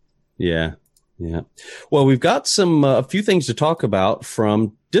anywhere. Yeah. Yeah. Well, we've got a few things to talk about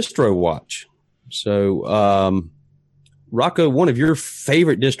from DistroWatch. So, Rocco, one of your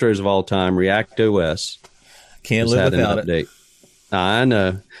favorite distros of all time, React OS. Can't live without it. I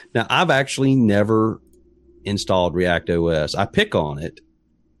know. Now, I've actually never installed React OS. I pick on it,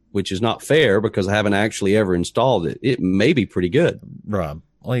 which is not fair because I haven't actually ever installed it. It may be pretty good. Rob,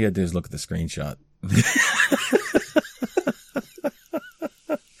 all you got to do is look at the screenshot.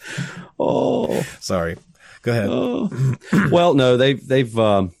 Oh, sorry. Go ahead. Oh. Well, no, they've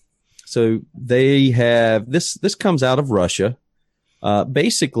so they have this comes out of Russia.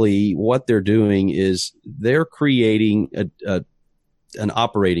 Basically what they're doing is they're creating an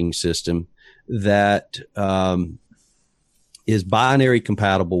operating system that is binary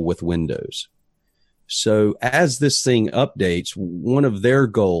compatible with Windows. So as this thing updates, one of their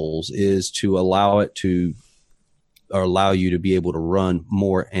goals is to allow you to be able to run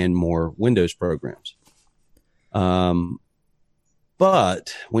more and more Windows programs.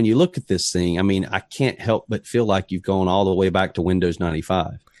 But when you look at this thing, I mean, I can't help but feel like you've gone all the way back to Windows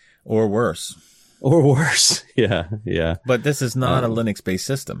 95. Or worse. Yeah, yeah. But this is not a Linux-based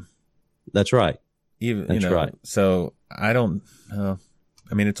system. That's right. That's right. So I don't.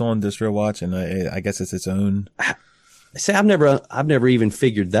 It's on DistroWatch, and I guess it's its own. See, I've never even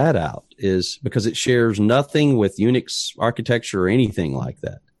figured that out. Is because it shares nothing with Unix architecture or anything like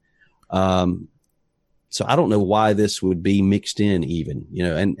that. So I don't know why this would be mixed in even,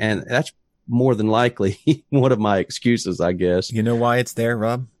 and that's more than likely one of my excuses, I guess. You know why it's there,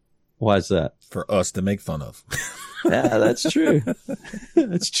 Rob? Why is that? For us to make fun of. Yeah, that's true.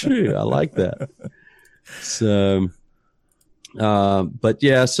 That's true. I like that. So, but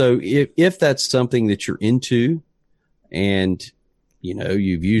yeah, so if that's something that you're into and,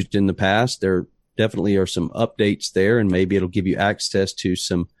 you've used in the past, there definitely are some updates there, and maybe it'll give you access to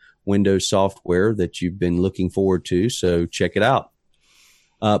some Windows software that you've been looking forward to. So check it out.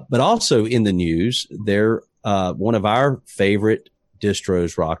 But also in the news, one of our favorite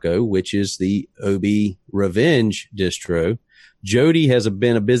distros, Rocco, which is the OB Revenge distro. Jody has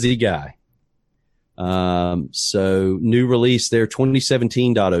been a busy guy. So new release there,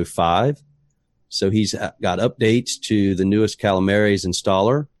 2017.05. So he's got updates to the newest Calamares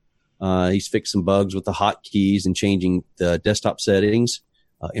installer. He's fixed some bugs with the hotkeys and changing the desktop settings.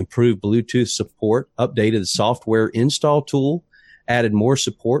 Improved Bluetooth support, updated the software install tool, added more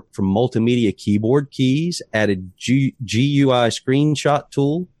support for multimedia keyboard keys, added GUI screenshot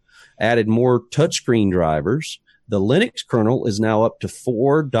tool, added more touchscreen drivers. The Linux kernel is now up to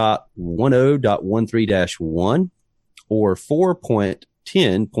 4.10.13-1 or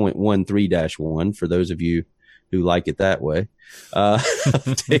 4.10.13-1 for those of you who like it that way.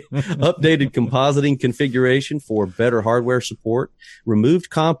 Updated compositing configuration for better hardware support. Removed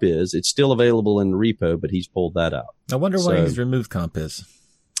Compiz. It's still available in the repo, but he's pulled that out. I wonder why he's removed Compiz.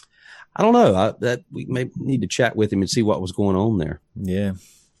 I don't know. We may need to chat with him and see what was going on there. Yeah.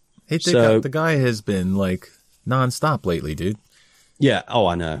 Hey, the guy has been like nonstop lately, dude. Yeah. Oh,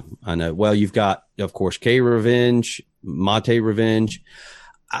 I know. Well, you've got, of course, K Revenge, Mate Revenge.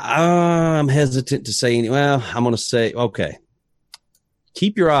 I'm hesitant to say well, I'm going to say, okay,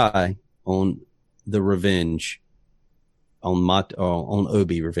 keep your eye on the Revenge on OB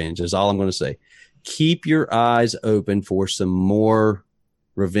Revenge. Is all I'm going to say. Keep your eyes open for some more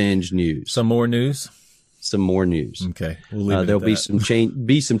revenge news. Some more news. Okay, we'll leave it there'll at that.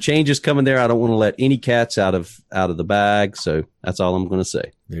 be some changes coming there. I don't want to let any cats out of the bag, so that's all I'm going to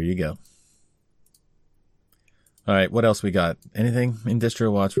say. There you go. All right, what else we got? Anything in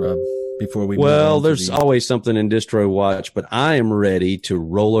Distro Watch, Rob? Before we there's always something in Distro Watch, but I am ready to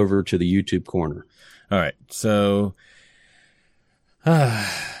roll over to the YouTube corner. All right, so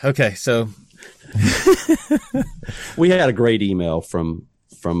okay, so we had a great email from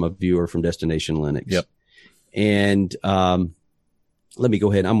a viewer from Destination Linux. Yep. And let me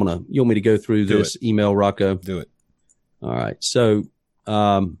go ahead. You want me to go through this email, Rocco? Do it. All right. So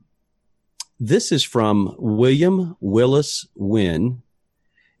this is from William Willis Wynn.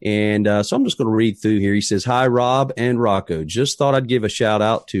 And so I'm just going to read through here. He says, "Hi, Rob and Rocco. Just thought I'd give a shout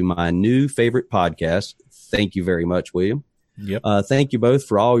out to my new favorite podcast." Thank you very much, William. Yep. Thank you both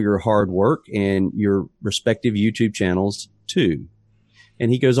for all your hard work and your respective YouTube channels, too.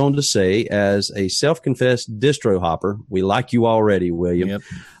 And he goes on to say, as a self-confessed distro hopper, we like you already, William. Yep.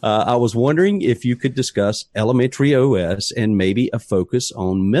 I was wondering if you could discuss Elementary OS and maybe a focus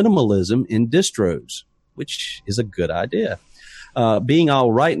on minimalism in distros, which is a good idea. Being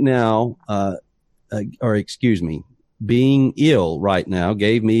ill right now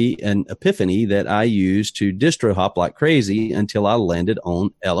gave me an epiphany that I used to distro hop like crazy until I landed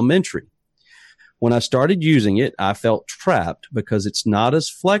on Elementary. When I started using it, I felt trapped because it's not as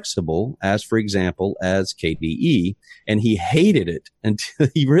flexible as, for example, as KDE, and he hated it until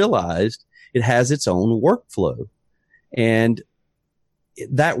he realized it has its own workflow. And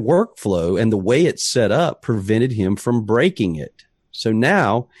that workflow and the way it's set up prevented him from breaking it. So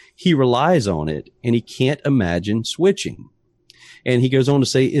now he relies on it and he can't imagine switching. And he goes on to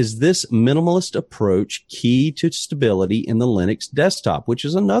say, is this minimalist approach key to stability in the Linux desktop? Which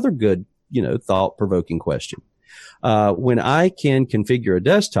is another good thought-provoking question. When I can configure a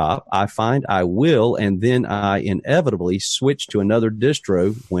desktop, I find I will, and then I inevitably switch to another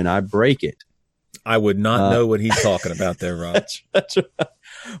distro when I break it. I would not know what he's talking about there, Rob. That's right.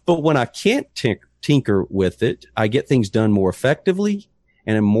 But when I can't tinker with it, I get things done more effectively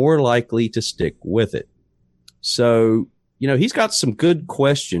and am more likely to stick with it. So, he's got some good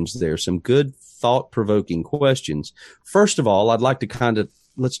questions there, some good thought-provoking questions. First of all, I'd like to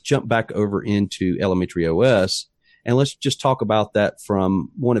let's jump back over into Elementary OS and let's just talk about that from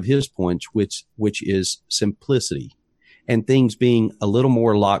one of his points, which is simplicity and things being a little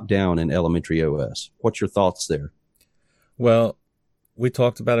more locked down in Elementary OS. What's your thoughts there? Well, we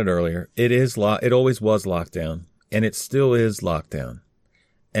talked about it earlier. It always was locked down and it still is locked down.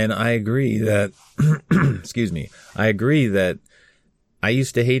 And I agree that, I agree that I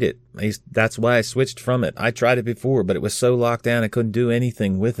used to hate it. That's why I switched from it. I tried it before, but it was so locked down I couldn't do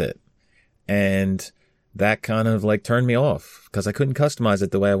anything with it. And that kind of turned me off because I couldn't customize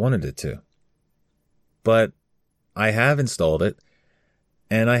it the way I wanted it to. But I have installed it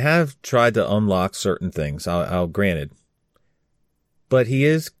and I have tried to unlock certain things. I'll granted. But he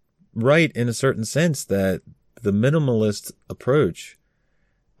is right in a certain sense that the minimalist approach,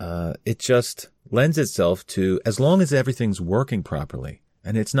 it just lends itself to, as long as everything's working properly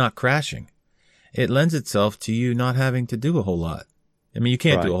and it's not crashing, it lends itself to you not having to do a whole lot. I mean, you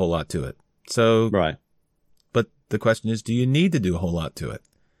can't do a whole lot to it. So, right. But the question is, do you need to do a whole lot to it?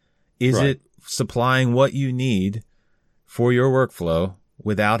 Is it supplying what you need for your workflow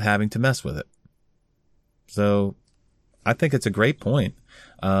without having to mess with it? So I think it's a great point.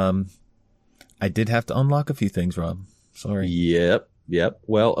 I did have to unlock a few things, Rob. Sorry. Yep.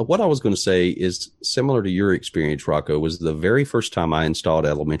 Well, what I was going to say is similar to your experience, Rocco, was the very first time I installed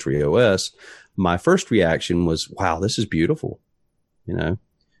Elementary OS, my first reaction was, wow, this is beautiful.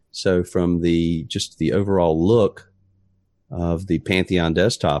 So from the overall look of the Pantheon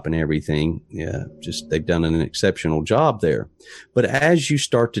desktop and everything, they've done an exceptional job there. But as you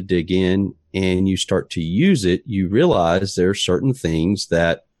start to dig in and you start to use it, you realize there are certain things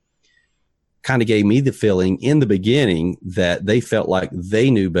that kind of gave me the feeling in the beginning that they felt like they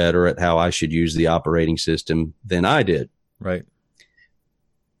knew better at how I should use the operating system than I did. Right.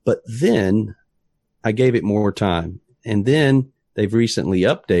 But then I gave it more time. And then they've recently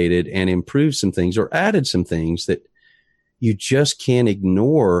updated and improved some things or added some things that you just can't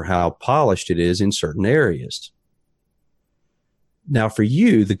ignore how polished it is in certain areas. Now, for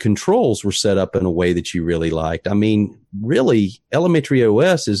you, the controls were set up in a way that you really liked. I mean, really, Elementary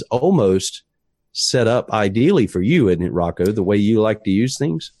OS is almost set up ideally for you, isn't it, Rocco, the way you like to use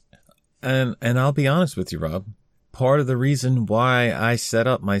things? And I'll be honest with you, Rob. Part of the reason why I set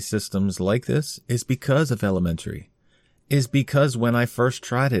up my systems like this is because of Elementary. is because when I first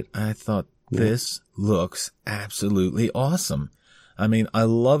tried it, I thought, this looks absolutely awesome. I mean, I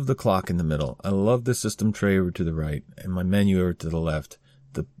love the clock in the middle. I love the system tray over to the right and my menu over to the left,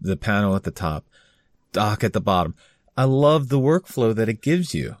 the panel at the top, dock at the bottom. I love the workflow that it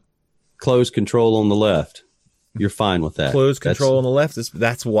gives you. Close control on the left. You're fine with that. Close control on the left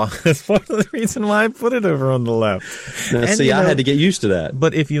that's part of the reason why I put it over on the left. Now, see, I had to get used to that.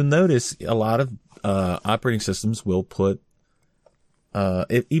 But if you notice, a lot of operating systems will put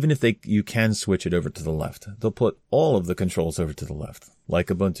even if you can switch it over to the left, they'll put all of the controls over to the left, like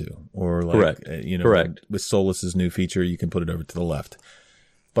Ubuntu or like, Correct. With Solus's new feature, you can put it over to the left.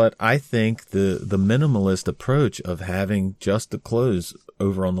 But I think the minimalist approach of having just the close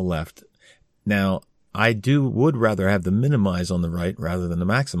over on the left. Now, I would rather have the minimize on the right rather than the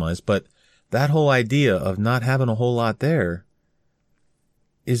maximize, but that whole idea of not having a whole lot there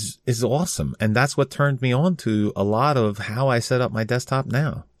is awesome. And that's what turned me on to a lot of how I set up my desktop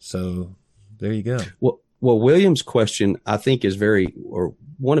now. So there you go. Well, William's question, I think,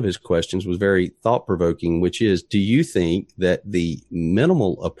 one of his questions was very thought provoking, which is, do you think that the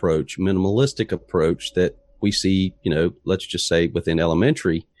minimalistic approach that we see, let's just say within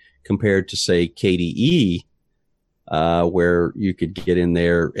elementary compared to, say, KDE, where you could get in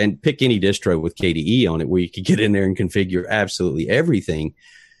there and pick any distro with KDE on it, where you could get in there and configure absolutely everything.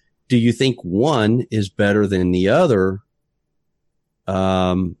 Do you think one is better than the other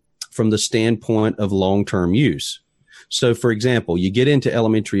from the standpoint of long-term use? So, for example, you get into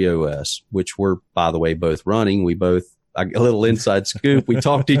Elementary OS, which we're, by the way, both running. A little inside scoop. We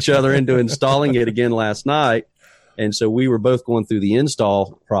talked each other into installing it again last night. And so we were both going through the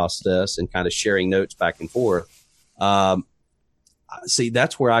install process and kind of sharing notes back and forth. See,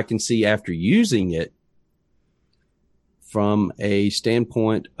 that's where I can see, after using it, from a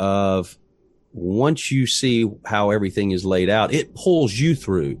standpoint of, once you see how everything is laid out, it pulls you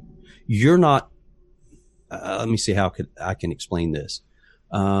through. You're not, let me see how I can explain this.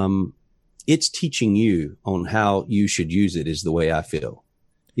 It's teaching you on how you should use it, is the way I feel.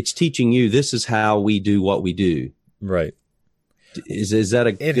 It's teaching you, this is how we do what we do. Right. Is that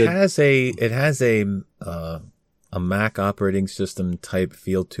it has a Mac operating system type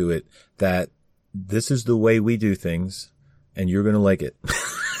feel to it, that this is the way we do things and you're going to like it.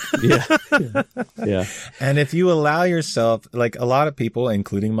 Yeah. And if you allow yourself, like a lot of people,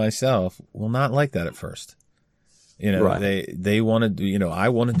 including myself, will not like that at first. Right. They want to do, I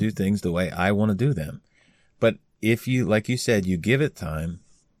want to do things the way I want to do them. But if you, like you said, you give it time,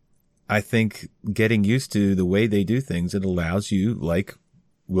 I think getting used to the way they do things, it allows you, like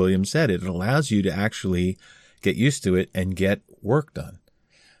William said, it allows you to actually get used to it and get work done.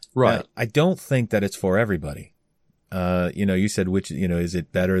 Right. Now, I don't think that it's for everybody. You said is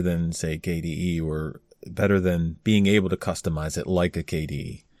it better than, say, KDE, or better than being able to customize it like a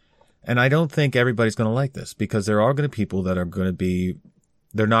KDE? And I don't think everybody's going to like this, because there are going to be people that are going to be,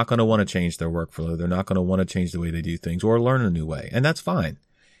 they're not going to want to change their workflow. They're not going to want to change the way they do things or learn a new way. And that's fine.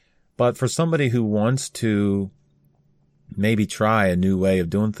 But for somebody who wants to maybe try a new way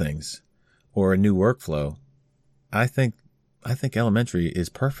of doing things or a new workflow, I think elementary is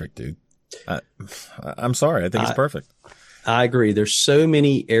perfect, dude. I'm sorry. I think it's perfect. I agree. There's so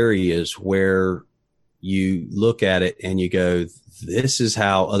many areas where you look at it and you go, this is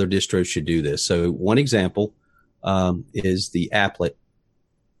how other distros should do this. So one example is the applet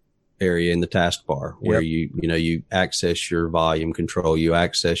area in the taskbar, where you access your volume control, you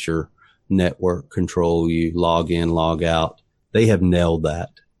access your network control, you log in, log out. They have nailed that.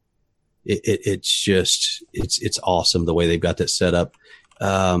 It's awesome the way they've got that set up.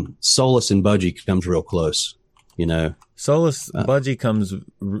 Solus and Budgie comes real close, Solus,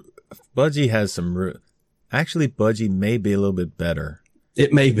 Budgie has some, actually Budgie may be a little bit better.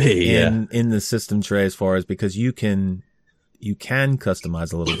 It may be, in the system tray, as far as, because you can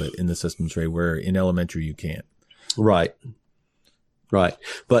customize a little bit in the system tray, where in elementary you can't. Right.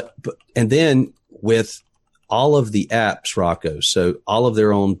 But and then with all of the apps, Rocco, so all of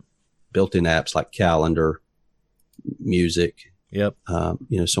their own built-in apps like calendar, music, yep, so on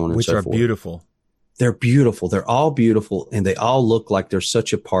and so forth. Which are beautiful. They're beautiful. They're all beautiful, and they all look like they're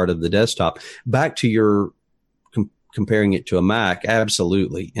such a part of the desktop. Back to your comparing it to a Mac,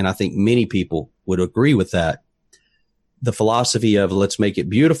 absolutely. And I think many people would agree with that. The philosophy of, let's make it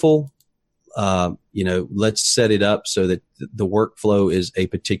beautiful. Let's set it up so that the workflow is a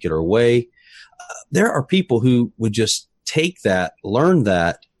particular way. There are people who would just take that, learn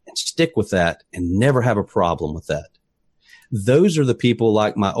that, and stick with that and never have a problem with that. Those are the people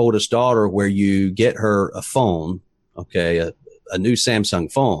like my oldest daughter, where you get her a phone, okay, a new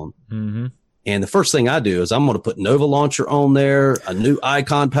Samsung phone. Mm-hmm. And the first thing I do is I'm going to put Nova Launcher on there, a new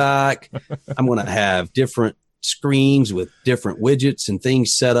icon pack. I'm going to have different screens with different widgets and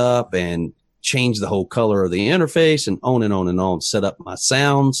things set up and change the whole color of the interface and on and on and on, set up my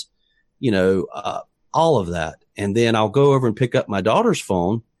sounds, all of that. And then I'll go over and pick up my daughter's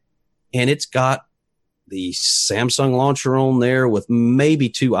phone, and it's got the Samsung launcher on there with maybe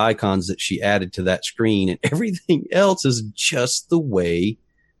 2 icons that she added to that screen, and everything else is just the way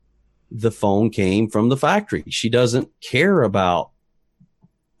the phone came from the factory. She doesn't care about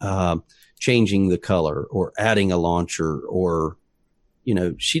changing the color or adding a launcher, or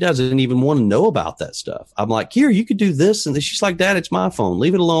she doesn't even want to know about that stuff. I'm like, here, you could do this. And she's like, Dad, it's my phone.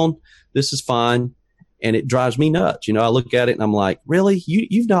 Leave it alone. This is fine. And it drives me nuts. I look at it and I'm like, really?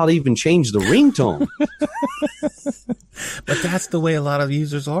 You've not even changed the ringtone. But that's the way a lot of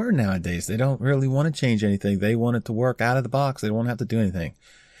users are nowadays. They don't really want to change anything. They want it to work out of the box. They don't have to do anything.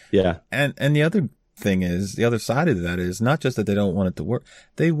 Yeah. And the other thing is, the other side of that is not just that they don't want it to work.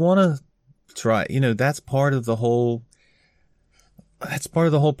 They want to try, that's part of the whole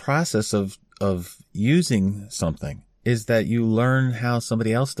process of using something, is that you learn how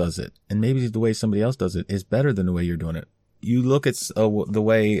somebody else does it. And maybe the way somebody else does it is better than the way you're doing it. You look at the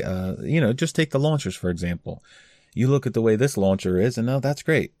way, just take the launchers, for example. You look at the way this launcher is, and that's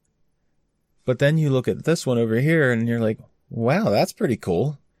great. But then you look at this one over here and you're like, wow, that's pretty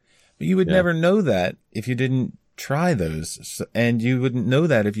cool. But you would never know that if you didn't try those. And you wouldn't know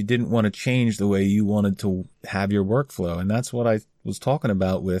that if you didn't want to change the way you wanted to have your workflow. And that's what I was talking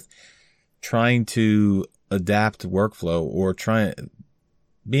about with trying to adapt workflow, or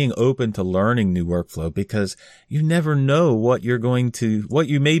being open to learning new workflow, because you never know what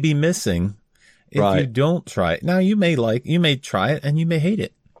you may be missing if you don't try it. Now, you may try it and you may hate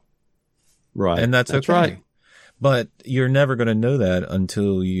it. Right. And that's okay. Right. But you're never going to know that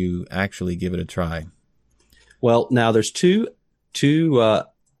until you actually give it a try. Well, now there's two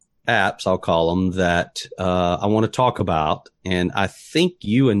apps, I'll call them, that I want to talk about. And I think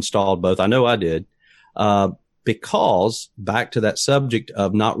you installed both. I know I did. Because back to that subject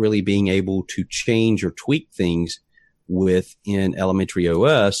of not really being able to change or tweak things within Elementary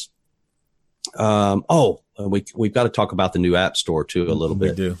OS. We've got to talk about the new App Store too a little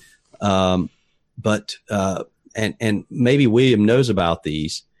bit. We do. And maybe William knows about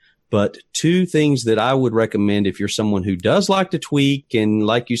these, but 2 things that I would recommend if you're someone who does like to tweak, and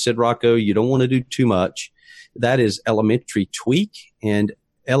like you said, Rocco, you don't want to do too much. That is Elementary Tweak and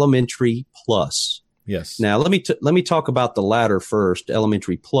Elementary Plus. Yes. Now, let me talk about the latter first,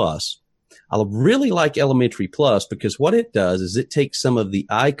 Elementary Plus. I really like Elementary Plus because what it does is it takes some of the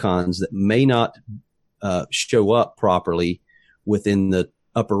icons that may not show up properly within the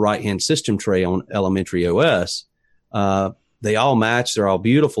upper right-hand system tray on Elementary OS. They all match. They're all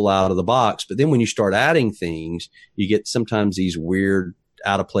beautiful out of the box. But then when you start adding things, you get sometimes these weird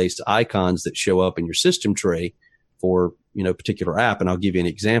out-of-place icons that show up in your system tray for, particular app. And I'll give you an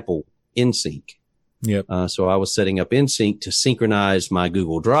example, InSync. Yep. So I was setting up InSync to synchronize my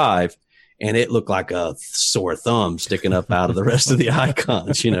Google Drive, and it looked like a sore thumb sticking up out of the rest of the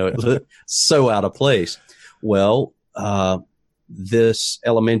icons. It looked so out of place. Well, this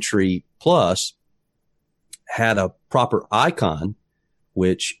Elementary Plus had a proper icon,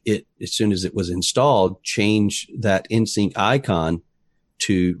 which as soon as it was installed, changed that InSync icon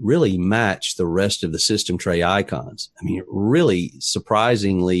to really match the rest of the system tray icons. I mean, it really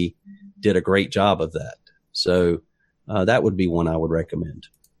surprisingly did a great job of that. So that would be one I would recommend.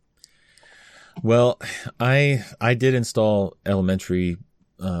 Well, I did install Elementary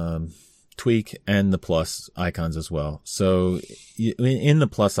Tweak and the Plus icons as well. So in the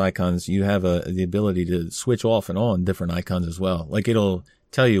Plus icons, you have the ability to switch off and on different icons as well. Like, it'll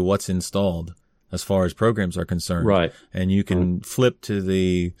tell you what's installed as far as programs are concerned. Right. And you can flip to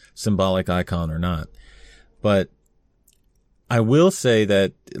the symbolic icon or not. But I will say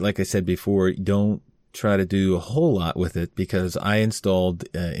that, like I said before, don't try to do a whole lot with it, because I installed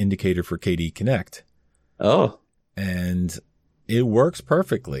Indicator for KDE Connect. Oh. And it works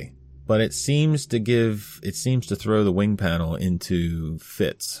perfectly, but it seems to throw the wing panel into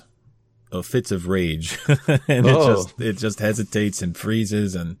fits of rage. And it just hesitates and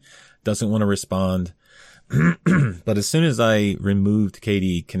freezes and doesn't want to respond. But as soon as I removed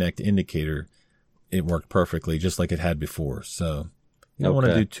KDE Connect Indicator, it worked perfectly, just like it had before. So you don't want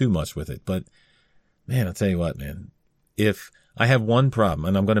to do too much with it. But man, I'll tell you what, man. If I have one problem,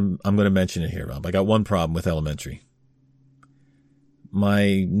 and I'm gonna mention it here, Rob. I got one problem with Elementary.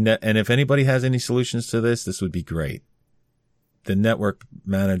 And if anybody has any solutions to this would be great. The network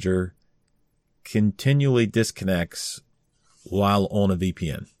manager continually disconnects while on a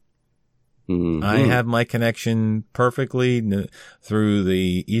VPN. Mhm. I have my connection perfectly through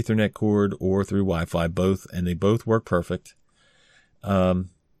the Ethernet cord or through Wi-Fi, both, and they both work perfect.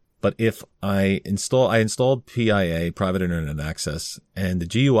 But if I installed PIA, Private Internet Access, and the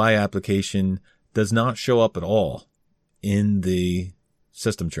GUI application does not show up at all in the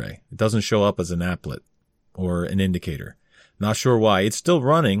system tray. It doesn't show up as an applet or an indicator. Not sure why. It's still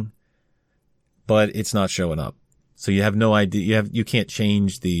running, but it's not showing up. So you have no idea. You can't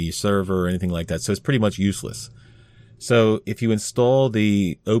change the server or anything like that. So it's pretty much useless. So if you install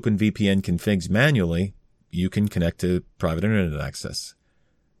the OpenVPN configs manually, you can connect to Private Internet Access.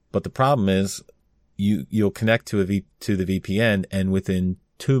 But the problem is you'll connect to the VPN, and within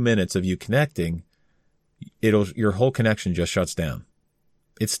 2 minutes of you connecting, your whole connection just shuts down.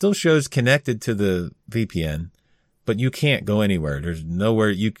 It still shows connected to the VPN, but you can't go anywhere. There's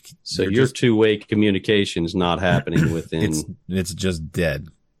nowhere So your two-way communication is not happening within. It's just dead.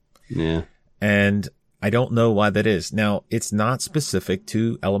 Yeah. And I don't know why that is. Now, it's not specific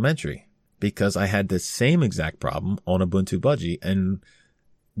to Elementary, because I had the same exact problem on Ubuntu Budgie, and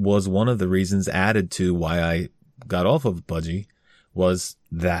was one of the reasons added to why I got off of Budgie was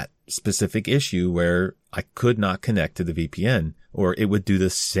that specific issue where I could not connect to the VPN, or it would do the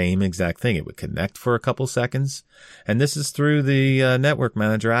same exact thing. It would connect for a couple seconds. And this is through the Network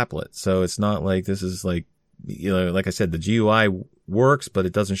Manager applet. So it's not like this is like, like I said, the GUI works, but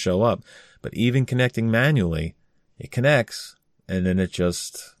it doesn't show up. But even connecting manually, it connects, and then it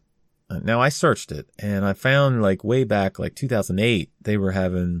just... Now I searched it, and I found like way back, like 2008, they were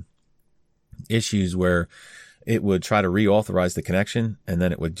having issues where it would try to reauthorize the connection, and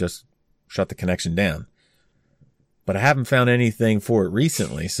then it would just shut the connection down. But I haven't found anything for it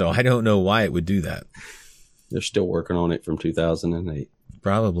recently, so I don't know why it would do that. They're still working on it from 2008.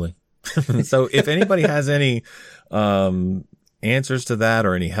 Probably. So if anybody has any answers to that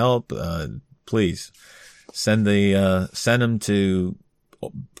or any help, please send them to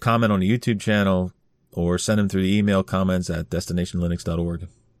comment on the YouTube channel, or send them through the email comments at destinationlinux.org.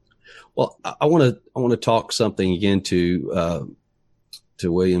 Well, I want to talk something again to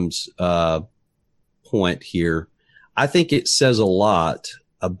William's point here. I think it says a lot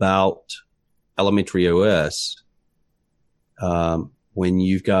about Elementary OS when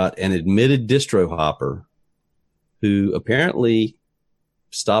you've got an admitted distro hopper who apparently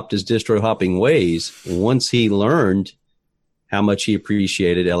stopped his distro hopping ways once he learned how much he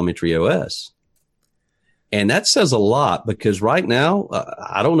appreciated Elementary OS. And that says a lot, because right now,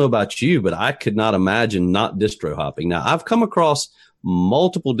 I don't know about you, but I could not imagine not distro hopping. Now, I've come across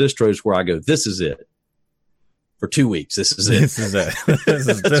multiple distros where I go, this is it. For 2 weeks, this is it. This is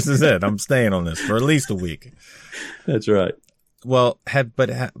it. This is it. I'm staying on this for at least a week. That's right. Well,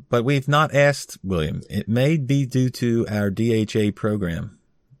 but we've not asked William. It may be due to our DHA program.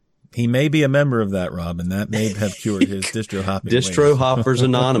 He may be a member of that, Rob, and that may have cured his distro hopping. Distro Hoppers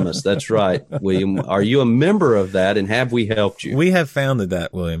Anonymous. That's right, William. Are you a member of that, and have we helped you? We have founded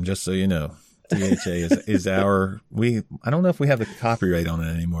that, William, just so you know. DHA is our, I don't know if we have the copyright on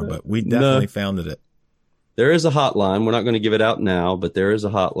it anymore, but we definitely founded it. There is a hotline. We're not going to give it out now, but there is a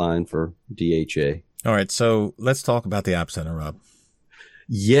hotline for DHA. All right. So let's talk about the App Center, Rob.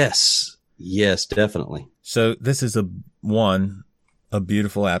 Yes. Yes, definitely. So this is a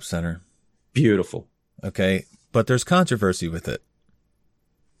beautiful App Center. Beautiful. Okay. But there's controversy with it.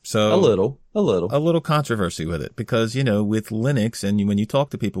 So a little controversy with it, because, with Linux, and when you talk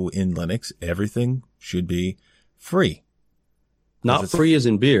to people in Linux, everything should be free. Not free as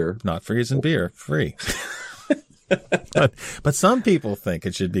in beer. Not free as in beer. Free. But some people think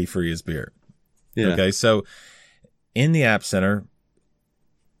it should be free as beer. Yeah. Okay. So in the App Center,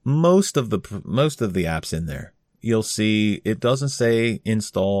 most of the apps in there, you'll see it doesn't say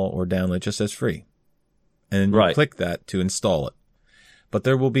install or download, it just says free. And you click that to install it. But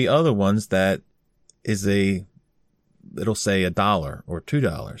there will be other ones that it'll say $1 or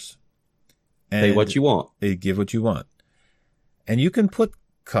 $2. And pay what you want. They give what you want. And you can put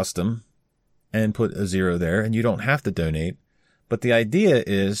custom and put a 0 there, and you don't have to donate. But the idea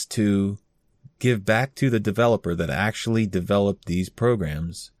is to give back to the developer that actually developed these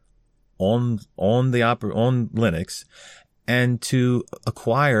programs on Linux, and to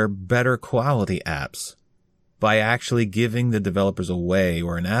acquire better quality apps by actually giving the developers a way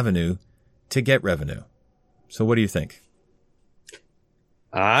or an avenue to get revenue. So what do you think?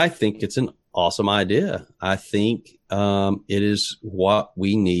 I think it's an awesome idea. I think it is what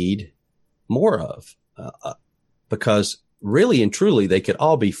we need more of, because really and truly they could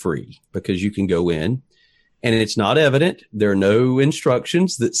all be free, because you can go in and it's not evident. There are no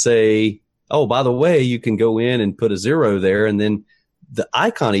instructions that say, oh, by the way, you can go in and put a 0 there and then the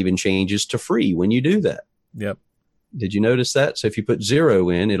icon even changes to free when you do that. Yep. Did you notice that? So if you put 0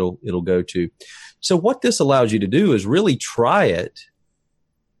 in, it'll go to. So what this allows you to do is really try it.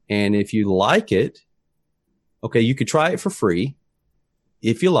 And if you like it, okay, you could try it for free.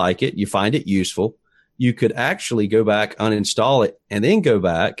 If you like it, you find it useful, you could actually go back, uninstall it, and then go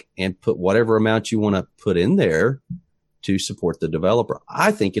back and put whatever amount you want to put in there to support the developer.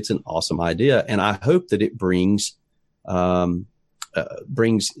 I think it's an awesome idea, and I hope that it brings new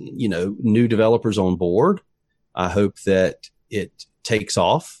developers on board. I hope that it takes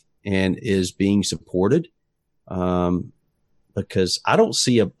off and is being supported, because I don't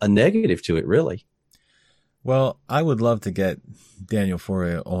see a negative to it, really. Well, I would love to get Daniel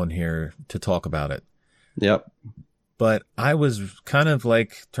Foria on here to talk about it. Yep. But I was kind of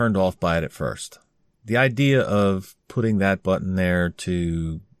like turned off by it at first. The idea of putting that button there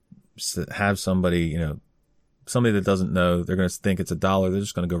to have somebody, somebody that doesn't know, they're going to think it's $1. They're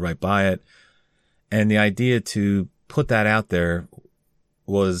just going to go right by it. And the idea to put that out there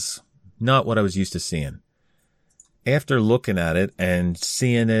was not what I was used to seeing. After looking at it and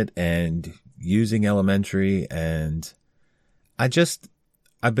seeing it and using Elementary, and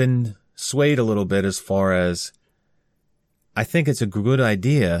I've been swayed a little bit as far as I think it's a good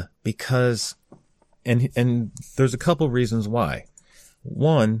idea because, and there's a couple reasons why.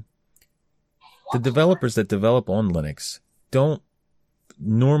 One, the developers that develop on Linux don't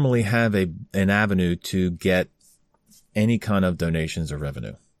normally have an avenue to get any kind of donations or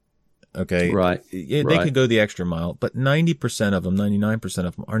revenue. Okay. Right. They could go the extra mile, but 90% of them, 99%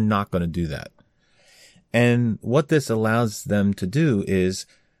 of them are not going to do that. And what this allows them to do is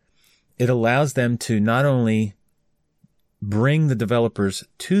it allows them to not only bring the developers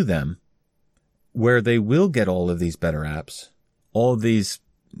to them where they will get all of these better apps, all of these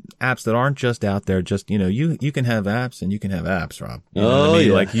apps that aren't just out there, just, you can have apps and you can have apps, Rob. You know what I mean?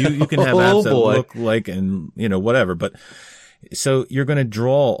 Yeah. Like you can have apps that look like, and whatever, but so you're going to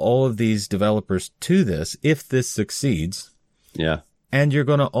draw all of these developers to this if this succeeds. Yeah. And you're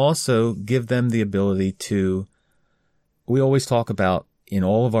going to also give them the ability to, we always talk about in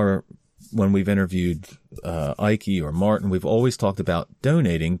all of our, when we've interviewed Ike or Martin, we've always talked about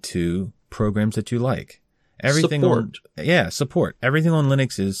donating to programs that you like. Everything support. Support. Everything on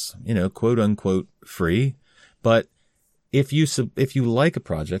Linux is, quote unquote free, but if you like a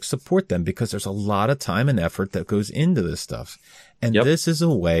project, support them because there's a lot of time and effort that goes into this stuff. And This is a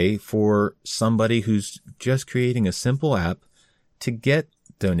way for somebody who's just creating a simple app to get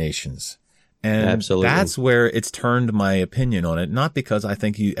donations. And Absolutely. That's where it's turned my opinion on it. Not because I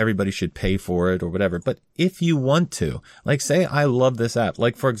think everybody should pay for it or whatever, but if you want to, like say I love this app.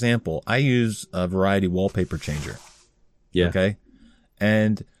 Like for example, I use a Variety wallpaper changer. Yeah. Okay.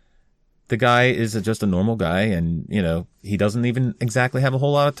 And the guy is just a normal guy and, he doesn't even exactly have a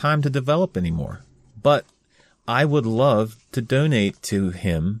whole lot of time to develop anymore. But I would love to donate to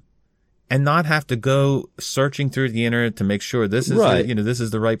him and not have to go searching through the internet to make sure this is, this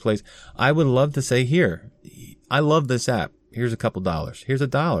is the right place. I would love to say, here, I love this app. Here's a couple dollars. Here's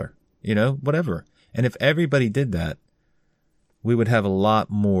 $1, whatever. And if everybody did that, we would have a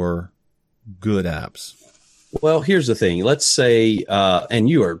lot more good apps. Well, here's the thing. Let's say, and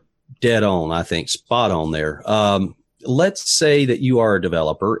you are dead on, I think, spot on there. Let's say that you are a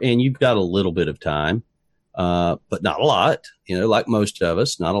developer and you've got a little bit of time, but not a lot, like most of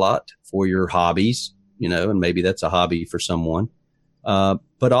us, not a lot for your hobbies, and maybe that's a hobby for someone.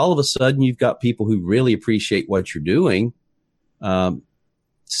 But all of a sudden you've got people who really appreciate what you're doing,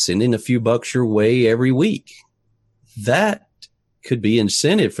 sending a few bucks your way every week. That could be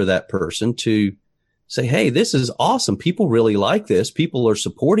incentive for that person to say, hey, this is awesome. People really like this. People are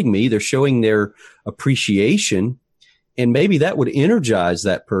supporting me. They're showing their appreciation. And maybe that would energize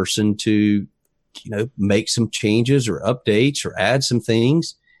that person to, make some changes or updates or add some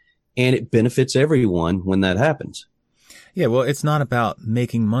things. And it benefits everyone when that happens. Yeah, well, it's not about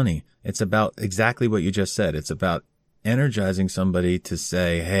making money. It's about exactly what you just said. It's about energizing somebody to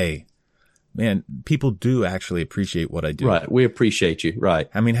say, hey, man, people do actually appreciate what I do. Right. We appreciate you. Right.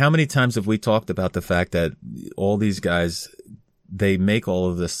 I mean, how many times have we talked about the fact that all these guys, they make all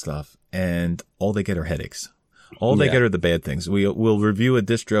of this stuff and all they get are headaches. All they get are the bad things. We'll review a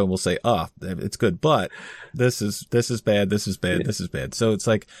distro and we'll say, it's good, but this is bad, this is bad, this is bad. So it's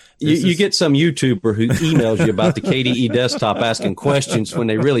like you get some YouTuber who emails you about the KDE desktop asking questions when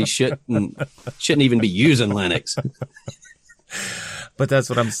they really shouldn't even be using Linux. But that's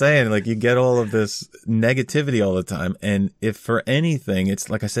what I'm saying. Like you get all of this negativity all the time. And if for anything, it's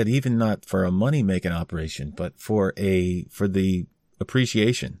like I said, even not for a money making operation, but for the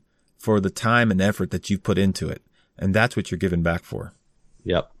appreciation, for the time and effort that you've put into it. And that's what you're giving back for.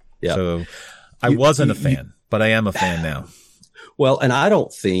 Yep. Yep. So I wasn't a fan, but I am a fan now. Well, and I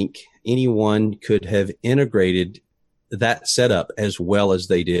don't think anyone could have integrated that setup as well as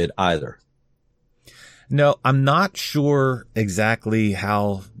they did either. No, I'm not sure exactly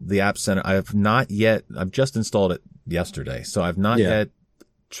how the App Center, I've just installed it yesterday. So I've not yet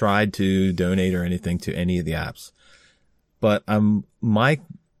tried to donate or anything to any of the apps, but my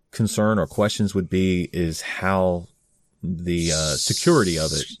concern or questions would be is how the security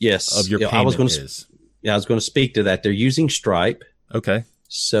of it, of your payment is. Yeah, I was going to speak to that. They're using Stripe. Okay.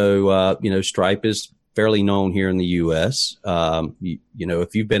 So, Stripe is fairly known here in the U.S.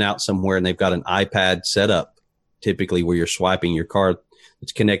 If you've been out somewhere and they've got an iPad set up, typically where you're swiping your card,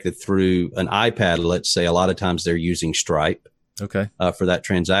 it's connected through an iPad. Let's say a lot of times they're using Stripe. Okay. For that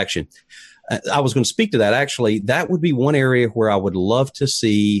transaction. I was going to speak to that. Actually, that would be one area where I would love to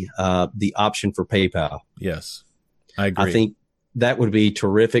see the option for PayPal. Yes, I agree. I think that would be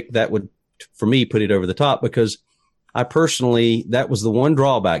terrific. That would, for me, put it over the top because I personally, that was the one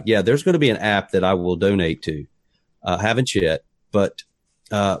drawback. Yeah, there's going to be an app that I will donate to. Haven't yet, but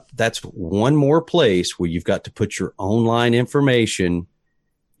that's one more place where you've got to put your online information,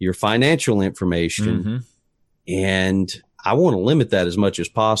 your financial information, and I want to limit that as much as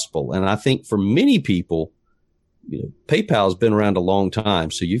possible. And I think for many people, PayPal has been around a long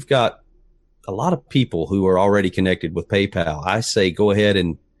time. So you've got a lot of people who are already connected with PayPal. I say go ahead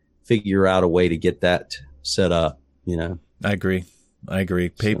and figure out a way to get that set up, I agree.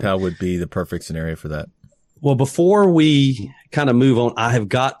 PayPal would be the perfect scenario for that. Well, before we kind of move on, I have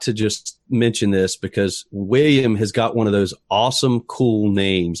got to just mention this because William has got one of those awesome, cool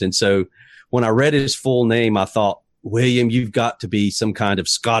names. And so when I read his full name, I thought, William, you've got to be some kind of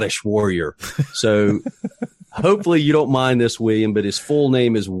Scottish warrior. So hopefully you don't mind this, William, but his full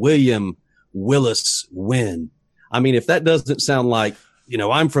name is William Willis Wynn. I mean, if that doesn't sound like,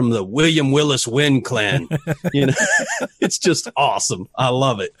 I'm from the William Willis Wynn clan, it's just awesome. I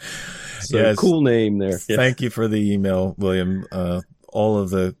love it. So yes. Cool name there. Thank you for the email, William. All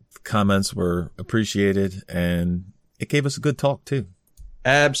of the comments were appreciated and it gave us a good talk too.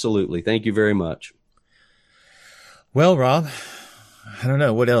 Absolutely. Thank you very much. Well, Rob, I don't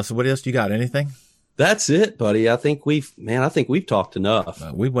know. What else do you got? Anything? That's it, buddy. I think we've talked enough.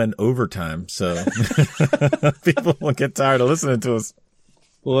 We went overtime, so people won't get tired of listening to us.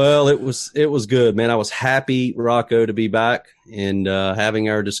 Well, it was good, man. I was happy, Rocco, to be back and having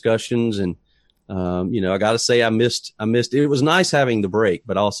our discussions. And, I got to say I missed it. It was nice having the break,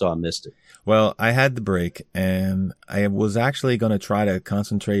 but also I missed it. Well, I had the break and I was actually going to try to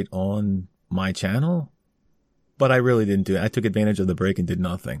concentrate on my channel. But I really didn't do it. I took advantage of the break and did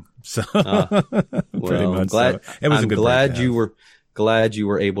nothing. So pretty much. I'm glad you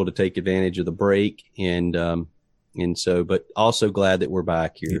were able to take advantage of the break but also glad that we're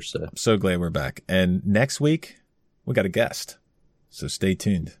back here. So I'm so glad we're back. And next week we got a guest. So stay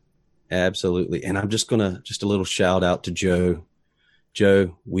tuned. Absolutely. And I'm just a little shout out to Joe.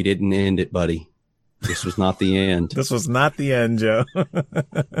 Joe, we didn't end it, buddy. This was not the end. This was not the end, Joe.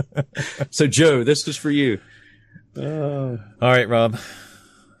 So Joe, this is for you. All right, Rob.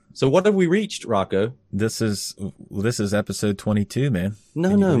 So what have we reached, Rocco? This is episode 22, man.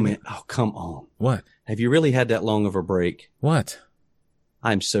 No, man. Oh, come on. What? Have you really had that long of a break? What?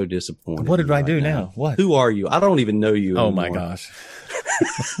 I'm so disappointed. What did I do now? What? Who are you? I don't even know you anymore. Oh my gosh.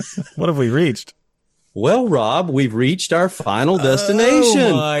 What have we reached? Well, Rob, we've reached our final destination.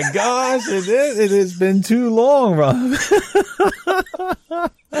 Oh my gosh. It has been too long, Rob.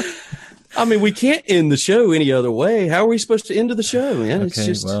 I mean, we can't end the show any other way. How are we supposed to end the show, man? Okay, it's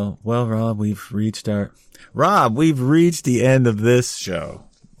just... well, Rob, we've reached the end of this show.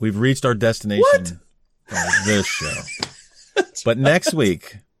 We've reached our destination for this show. But next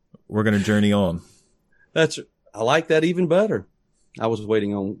week, we're going to journey on. I like that even better. I was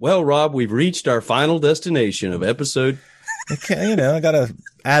waiting on, well, Rob, we've reached our final destination of episode. Okay, I got to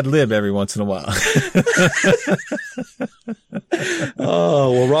ad lib every once in a while.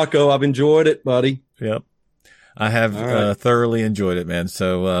 Oh, well, Rocco, I've enjoyed it, buddy. Yep. I have thoroughly enjoyed it, man.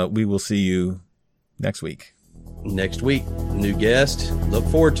 So we will see you next week. Next week, new guest. Look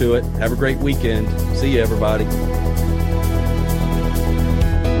forward to it. Have a great weekend. See you, everybody.